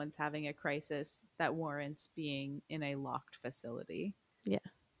when someone's having a crisis that warrants being in a locked facility Yeah.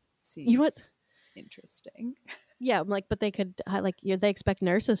 You know what? seems interesting. Yeah, I'm like, but they could they expect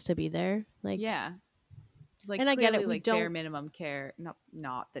nurses to be there, like, Yeah. It's like and I get it. clearly We like bare don't. minimum care.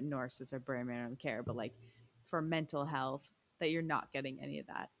 Not that nurses are bare minimum care, but like for mental health that you're not getting any of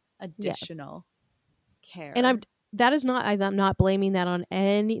that Yeah, additional and care. I'm not blaming that on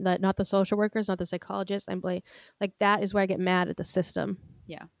not the social workers, not the psychologists. Like that is where I get mad at the system.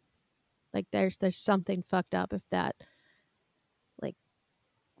 Yeah. Like there's something fucked up if like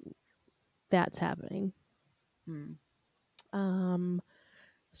that's happening. Hmm. Um,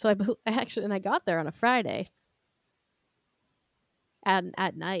 so I actually and I got there on a Friday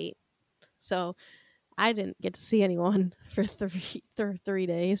at night, so I didn't get to see anyone for 3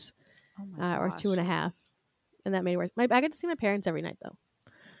 days, Oh my or two and gosh. a half, and that made it worse. I got to see my parents every night though.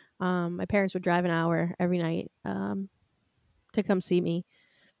 My parents would drive an hour every night to come see me,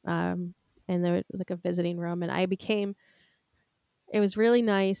 um, and there was like a visiting room, and it was really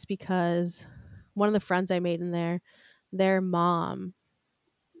nice because one of the friends I made in there, their mom,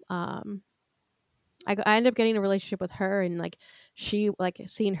 um, I ended up getting a relationship with her, and like she like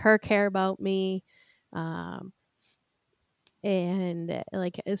seeing her care about me, um, and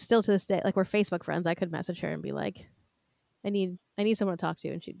like it's still to this day, like we're Facebook friends. I could message her and be like, I need someone to talk to,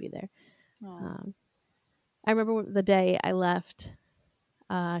 and she'd be there. Oh. Um, I remember the day I left.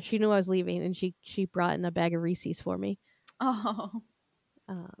 She knew I was leaving, and she brought in a bag of Reese's for me. Oh.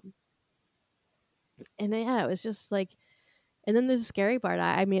 Um, and yeah, it was just like, and then there's the scary part.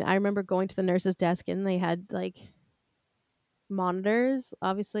 I mean, I remember going to the nurse's desk, and they had like monitors,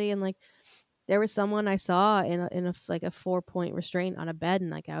 obviously, and like there was someone I saw in a like a 4-point restraint on a bed,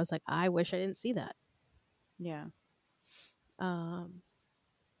 and like I was like, I wish I didn't see that. Yeah. Um,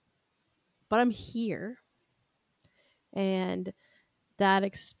 but I'm here, and that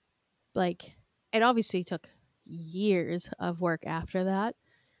like it obviously took years of work after that.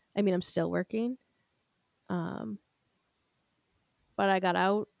 I mean, I'm still working. Um, but I got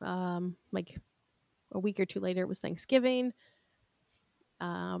out like a week or two later. It was Thanksgiving.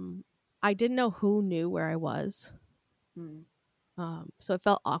 Um, I didn't know who knew where I was. Hmm. So it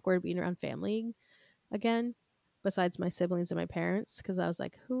felt awkward being around family again, besides my siblings and my parents, because I was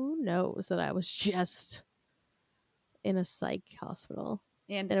like, who knows that I was just in a psych hospital?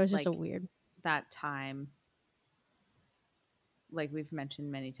 And And it was just a like weird. that time, like we've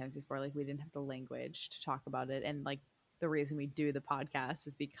mentioned many times before, like we didn't have the language to talk about it. And like the reason we do the podcast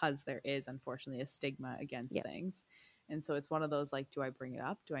is because there is unfortunately a stigma against Yeah. things. And so it's one of those like, do I bring it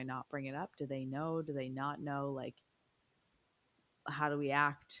up? Do I not bring it up? Do they know? Do they not know? Like, how do we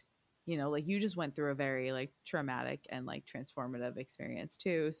act? You know, like you just went through a very like traumatic and like transformative experience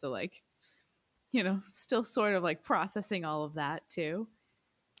too. So like, you know, still sort of like processing all of that too.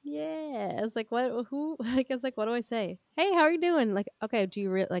 Yeah. I was like, what? Who? Like, I was like, what do I say? Hey, how are you doing? Like, okay, do you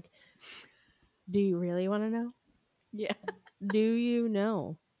really want to know? Yeah. Do you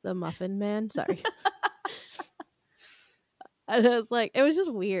know the Muffin Man? Sorry. And I was like, it was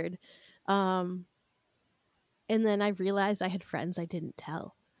just weird. Um, and then I realized I had friends I didn't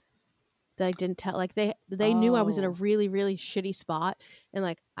tell. That I didn't tell. Like they knew I was in a Oh. really really shitty spot, and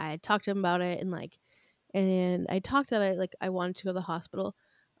like I had talked to them about it, and I talked that I wanted to go to the hospital,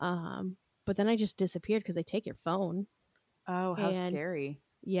 but then I just disappeared because they take your phone, Oh, how and scary.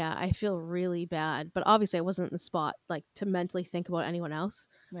 yeah, I feel really bad. But obviously, I wasn't in the spot like to mentally think about anyone else.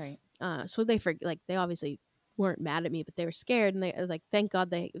 Right. So they obviously weren't mad at me, but they were scared, and they like thank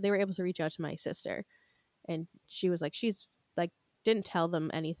God they were able to reach out to my sister, and she was like she's like didn't tell them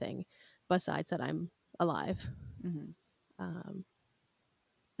anything besides that I'm alive. Hmm. Um,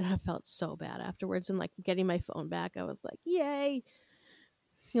 and I felt so bad afterwards, and like getting my phone back, I was like, yay!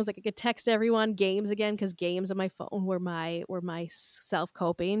 It was like I could text everyone games again because games on my phone were my self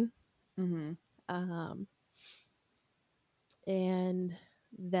coping. Hmm. Um, and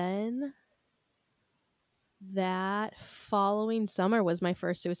then that following summer was my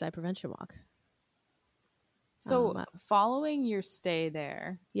first suicide prevention walk. So, Uh, following your stay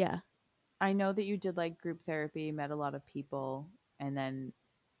there, yeah. I know that you did like group therapy, met a lot of people, and then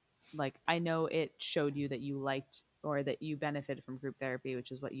like I know it showed you that you liked or that you benefited from group therapy,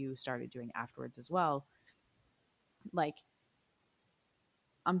 which is what you started doing afterwards as well. Like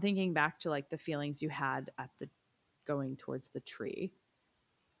I'm thinking back to like the feelings you had at the going towards the tree.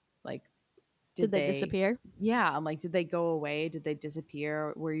 Like Did did they they disappear? yeah, I'm like did they go away? Did they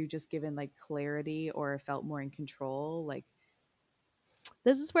disappear? Were you just given like clarity or felt more in control? Like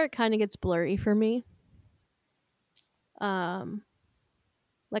This is where it kind of gets blurry for me. Um,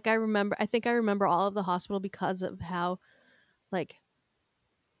 like I think I remember all of the hospital because of how like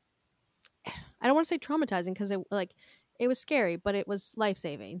I don't want to say traumatizing because it was scary, but it was life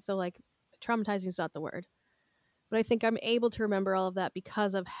saving. So like traumatizing is not the word, but I think I'm able to remember all of that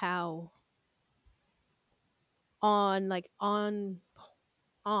because of how on like on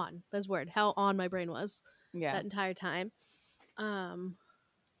that's word how on my brain was yeah. that entire time. Um,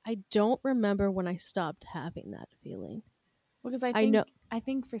 I don't remember when I stopped having that feeling. Because I know I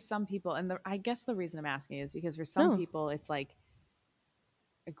think for some people, and I guess the reason I'm asking is because for some no, people it's like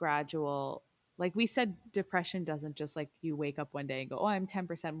a gradual. Like we said, depression doesn't just like you wake up one day and go, "Oh, I'm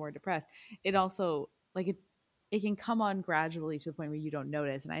 10% more depressed." It also like it can come on gradually to the point where you don't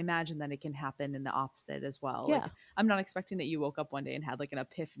notice. And I imagine that it can happen in the opposite as well. yeah, Like I'm not expecting that you woke up one day and had like an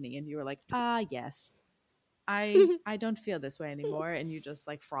epiphany and you were like, "Ah, yes, I don't feel this way anymore," and you just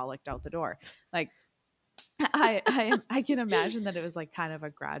like frolicked out the door. Like I can imagine that it was like kind of a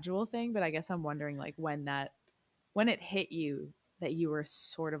gradual thing, but I guess I'm wondering like when it hit you that you were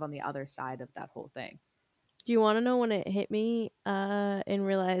sort of on the other side of that whole thing. Do you want to know when it hit me and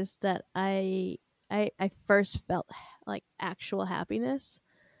realized that I first felt like actual happiness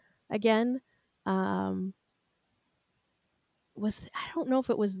again? Um, was I don't know if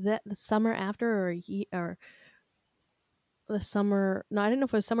it was the summer after or the summer. No, I didn't know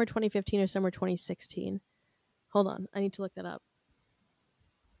if it was summer 2015 or summer 2016. Hold on, I need to look that up.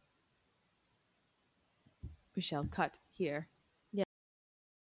 We shall cut here. Yeah,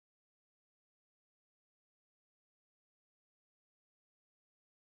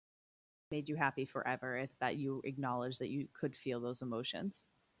 Made you happy forever. It's that you acknowledge that you could feel those emotions.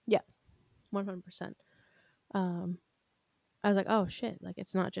 yeah, 100%. Um, I was like, oh shit, like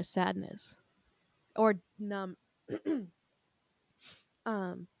it's not just sadness or numb.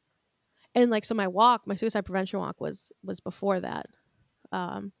 um, and like so my suicide prevention walk was before that.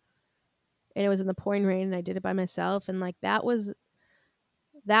 Um, and it was in the pouring rain and I did it by myself and like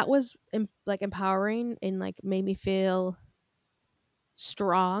like empowering and like made me feel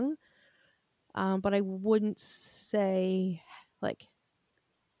strong. But I wouldn't say like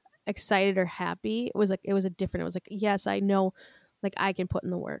excited or happy. It was a different. It was like yes, I know, like I can put in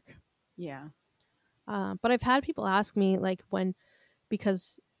the work. Yeah. But I've had people ask me like when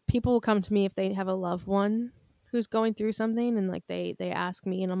because people will come to me if they have a loved one who's going through something and like they ask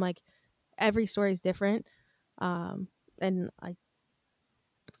me and I'm like every story is different. Um, and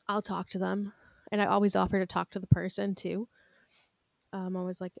I'll talk to them, and I always offer to talk to the person too. I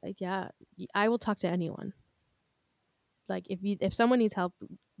was like, yeah, I will talk to anyone. Like if someone needs help,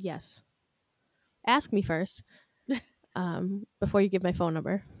 yes, ask me first before you give my phone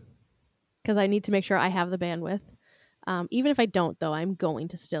number because I need to make sure I have the bandwidth. Even if I don't, though, I'm going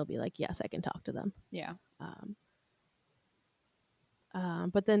to still be like, yes, I can talk to them. Yeah. Um,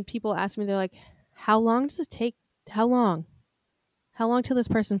 but then people ask me, they're like, how long does it take? How long? How long till this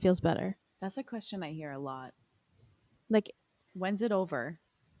person feels better? That's a question I hear a lot. Like, When's it over?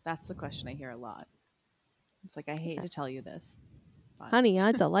 That's the question I hear a lot. It's like, I hate to tell you this, but honey,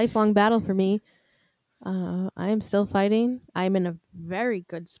 it's a lifelong battle for me. I am still fighting. I'm in a very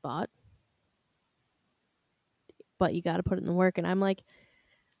good spot, but you got to put in the work. And I'm like,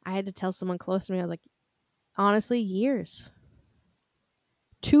 I had to tell someone close to me. I was like, honestly, years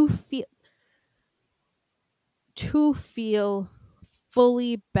to feel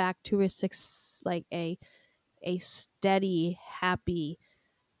fully back to like a steady, happy,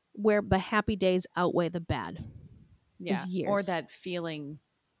 where the happy days outweigh the bad is yeah. Or years. that feeling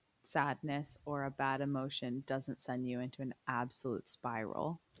sadness or a bad emotion doesn't send you into an absolute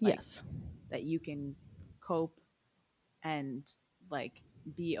spiral. Like Yes. that you can cope and like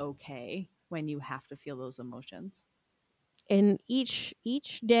be okay when you have to feel those emotions. And each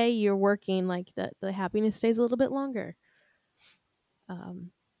day you're working, like the happiness stays a little bit longer.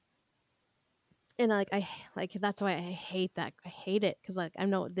 Um and like like that's why I hate that. I hate it cuz like I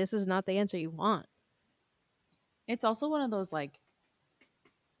know this is not the answer you want. It's also one of those like,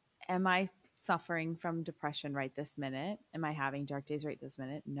 am I suffering from depression right this minute? Am I having dark days right this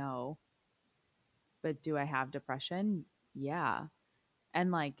minute? No. But do I have depression? Yeah.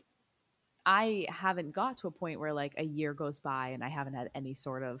 And like, I haven't got to a point where like a year goes by and I haven't had any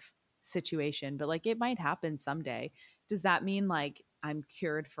sort of situation, but like it might happen someday. Does that mean like I'm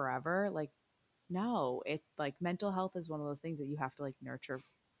cured forever? Like, no. It like mental health is one of those things that you have to like nurture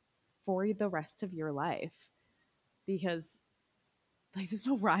for the rest of your life because like there's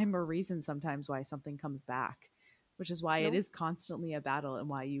no rhyme or reason sometimes why something comes back, which is why it No. is constantly a battle and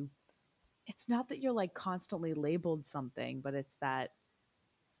why you it's not that you're like constantly labeled something, but it's that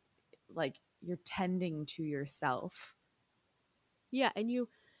like you're tending to yourself. Yeah, and you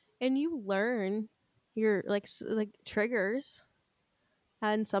learn your like like triggers,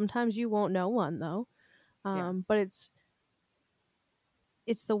 and sometimes you won't know one though. Yeah. But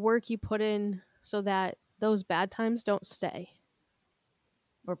it's the work you put in so that those bad times don't stay.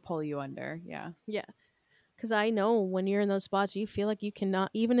 Or pull you under. Yeah. Yeah, because I know when you're in those spots, you feel like you cannot,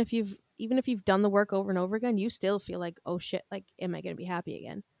 even if you've done the work over and over again, you still feel like, oh shit, like am I gonna be happy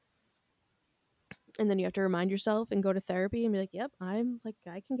again? And then you have to remind yourself and go to therapy and be like, yep, I'm like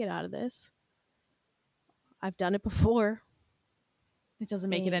I can get out of this. I've done it before, It doesn't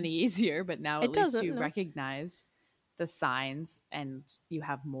make it and any easier, but now at it least doesn't. you No, recognize the signs and you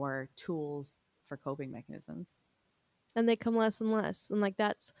have more tools for coping mechanisms. and they come less and less, and like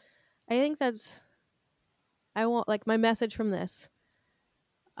that's I think that's I want like my message from this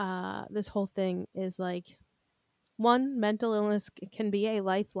whole thing is like one, mental illness can be a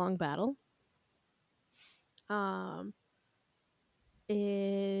lifelong battle. Um,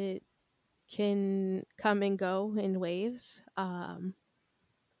 it can come and go in waves. But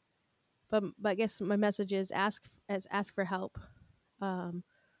I guess my message is ask for help. Um,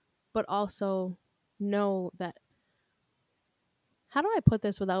 but also know that, how do I put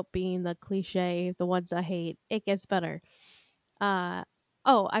this without being the cliche, the ones I hate? It gets better. Uh,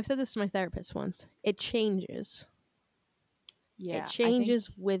 oh, I've said this to my therapist once. It changes. It Yeah, I think changes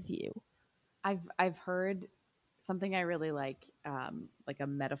with you. I've heard something I really like a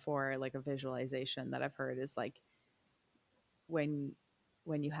metaphor, like a visualization that I've heard is like when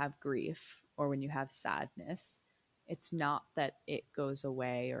when you have grief or when you have sadness, it's not that it goes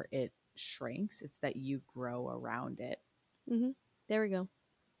away or it shrinks, it's that you grow around it. Hmm. There we go.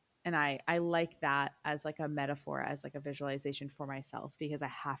 And I like that as like a metaphor, as like a visualization for myself because I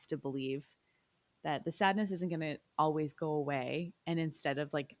have to believe that the sadness isn't going to always go away, and instead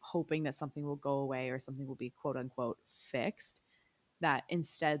of like hoping that something will go away or something will be quote unquote fixed, that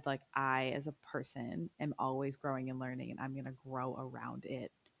instead like I as a person am always growing and learning and I'm going to grow around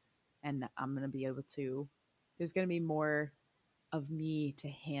it, and I'm going to be able to there's going to be more of me to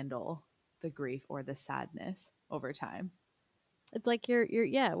handle the grief or the sadness over time. It's like you're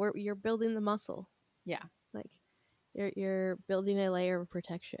building the muscle. Yeah. Like you're building a layer of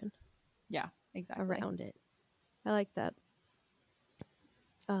protection Yeah, exactly. around it. I like that.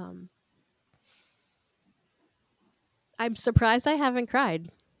 Um, I'm surprised I haven't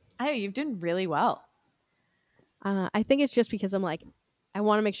cried. You've done really well. I think it's just because I'm like, I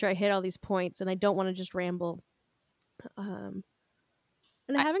want to make sure I hit all these points, and I don't want to just ramble. Um,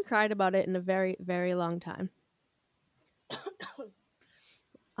 and I I, haven't cried about it in a very, very long time.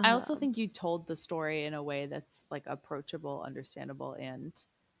 I also Um, think you told the story in a way that's like approachable, understandable, and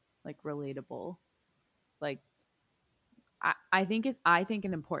like relatable. Like I think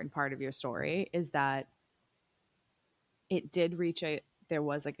an important part of your story is that it did reach a there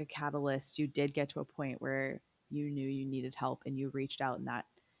was like a catalyst. You did get to a point where you knew you needed help and you reached out, and that,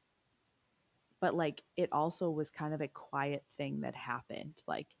 but like it also was kind of a quiet thing that happened,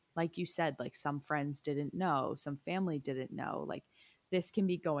 like you said, like some friends didn't know, some family didn't know, like this can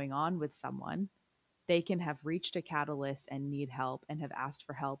be going on with someone, they can have reached a catalyst and need help and have asked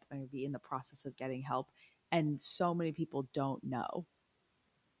for help and be in the process of getting help, and so many people don't know,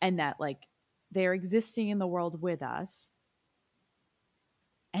 and that like they're existing in the world with us,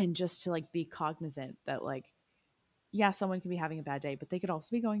 and just to like be cognizant that like, yeah, someone can be having a bad day, but they could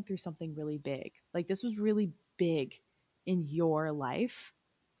also be going through something really big. Like this was really big in your life,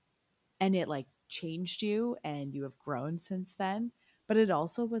 and it like changed you and you have grown since then. But it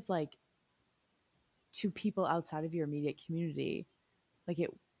also was like, to people outside of your immediate community, like it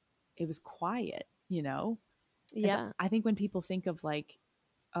was quiet, you know? And so Yeah. I think when people think of like,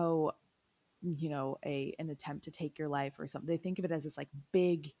 oh, you know, a an attempt to take your life or something, they think of it as this like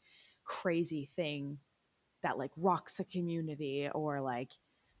big crazy thing that like rocks a community, or like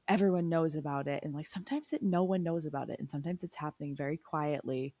everyone knows about it, and like sometimes it no one knows about it, and sometimes it's happening very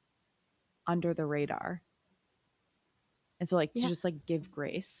quietly under the radar. And so like to Yeah. just like give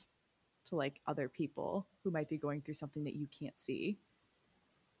grace to like other people who might be going through something that you can't see.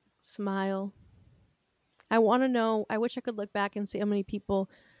 Smile. I want to know. I wish I could look back and see how many people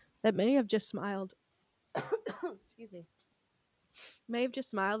that may have just smiled. Excuse me. May have just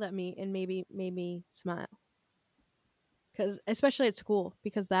smiled at me and maybe made me smile. Because especially at school,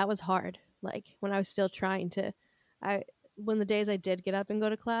 because that was hard. Like when I was still trying to, I when the days I did get up and go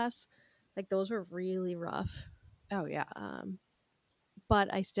to class, like those were really rough. Oh yeah. Um,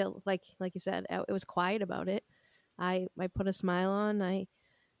 but I still like you said, it was quiet about it. I put a smile on. I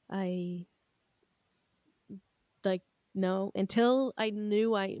like no until I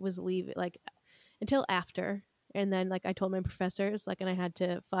knew I was leaving. Like until after, and then like I told my professors like, and I had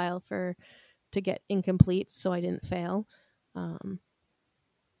to file for to get incomplete so I didn't fail. Um,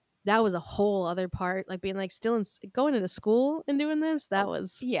 that was a whole other part. Like being like still in going into school and doing this. That Oh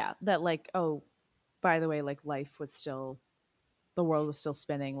was yeah, that like, oh, by the way, like life was still, the world was still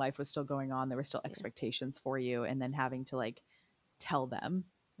spinning, life was still going on, there were still yeah. expectations for you, and then having to like tell them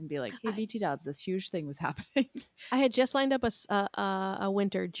and be like, hey, I BT Dubs, this huge thing was happening. I had just lined up a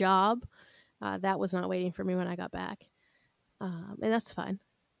winter job. That was not waiting for me when I got back, and that's fine.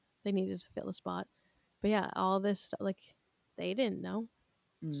 They needed to fill a spot, but yeah, all this stuff, like they didn't know,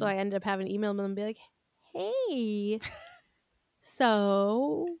 so Mm. I ended up having to email them and be like, "Hey,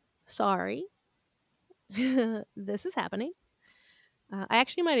 so sorry, this is happening." I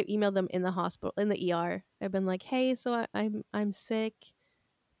actually might have emailed them in the hospital in the ER. I've been like, "Hey, so I'm sick."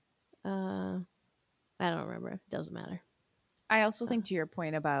 Uh, I don't remember. It doesn't matter. I also Uh, think to your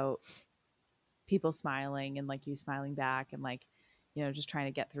point about people smiling and like you smiling back and like, you know, just trying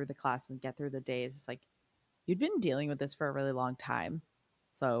to get through the class and get through the days, it's like you'd been dealing with this for a really long time.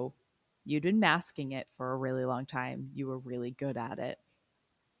 So you'd been masking it for a really long time. You were really good at it.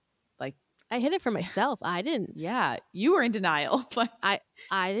 Like, I hid it for myself. yeah, you were in denial. Like, I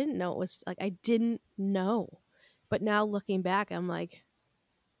I didn't know it was like I didn't know. But now looking back, I'm like,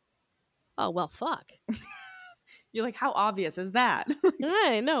 oh well, fuck. you're like, how obvious is that?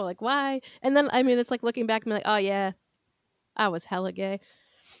 I know, like why? And then I mean, it's like looking back and be like, oh yeah, I was hella gay.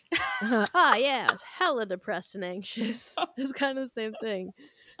 Oh yeah, I was hella depressed and anxious. It's kind of the same thing.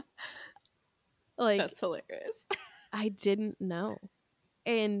 Like That's hilarious. I didn't know,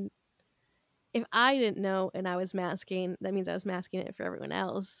 and if I didn't know and I was masking, that means I was masking it for everyone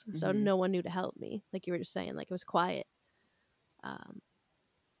else. So Mm-hmm. no one knew to help me. Like you were just saying, like it was quiet. Um,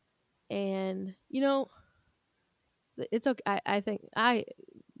 and you know, it's okay. I think I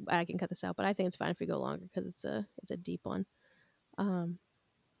can cut this out, but I think it's fine if we go longer because it's a deep one. Um,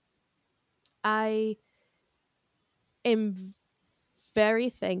 I am very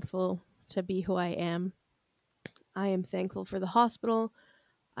thankful to be who I am. I am thankful for the hospital.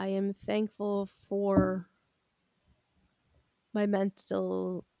 I am thankful for my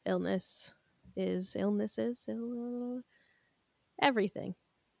mental illnesses, everything.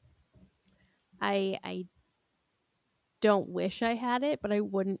 I don't wish I had it, but I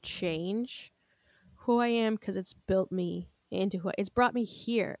wouldn't change who I am because it's built me into it's brought me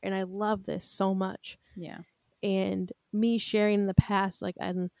here, and I love this so much. Yeah. And me sharing in the past, like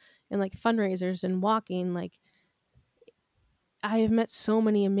and like fundraisers and walking, like I have met so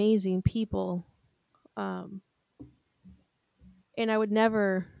many amazing people, um, and I would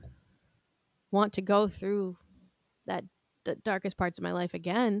never want to go through that the darkest parts of my life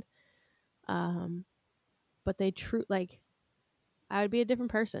again. Um, but they true like I would be a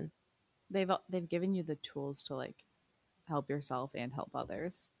different person. They've given you the tools to like help yourself and help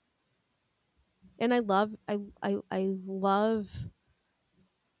others. And I love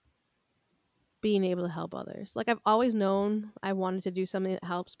being able to help others. Like I've always known I wanted to do something that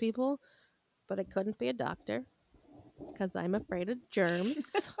helps people, but I couldn't be a doctor because I'm afraid of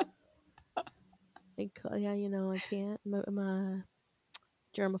germs. Yeah, you know, I can't. I'm a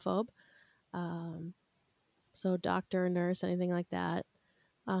germaphobe. Um, so doctor, nurse, anything like that,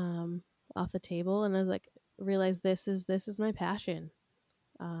 um, off the table. And I was like, realize this is my passion.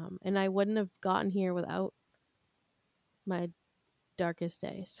 And I wouldn't have gotten here without my darkest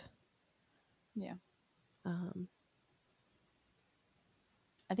days. Yeah. Um,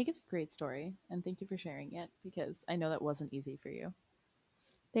 I think it's a great story, and thank you for sharing it because I know that wasn't easy for you.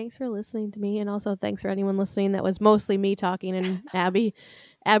 Thanks for listening to me, and also thanks for anyone listening. That was mostly me talking and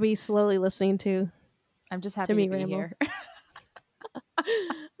Abby slowly listening I'm just to happy to me be ramble. here.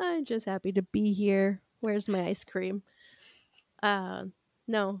 I'm just happy to be here. Where's my ice cream? Uh,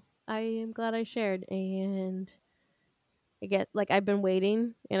 no, I am glad I shared, and I get like I've been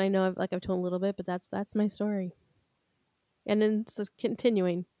waiting, and I know I've told a little bit, but that's my story, and then it's just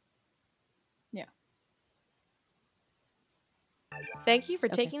continuing. Yeah. Thank you for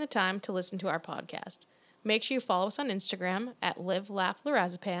Okay, taking the time to listen to our podcast. Make sure you follow us on Instagram at Live Laugh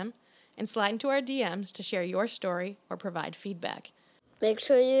Lorazepam and slide into our DMs to share your story or provide feedback. Make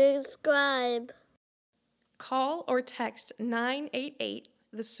sure you subscribe. Call or text 988,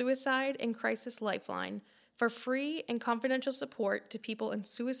 the Suicide and Crisis Lifeline, for free and confidential support to people in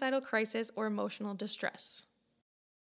suicidal crisis or emotional distress.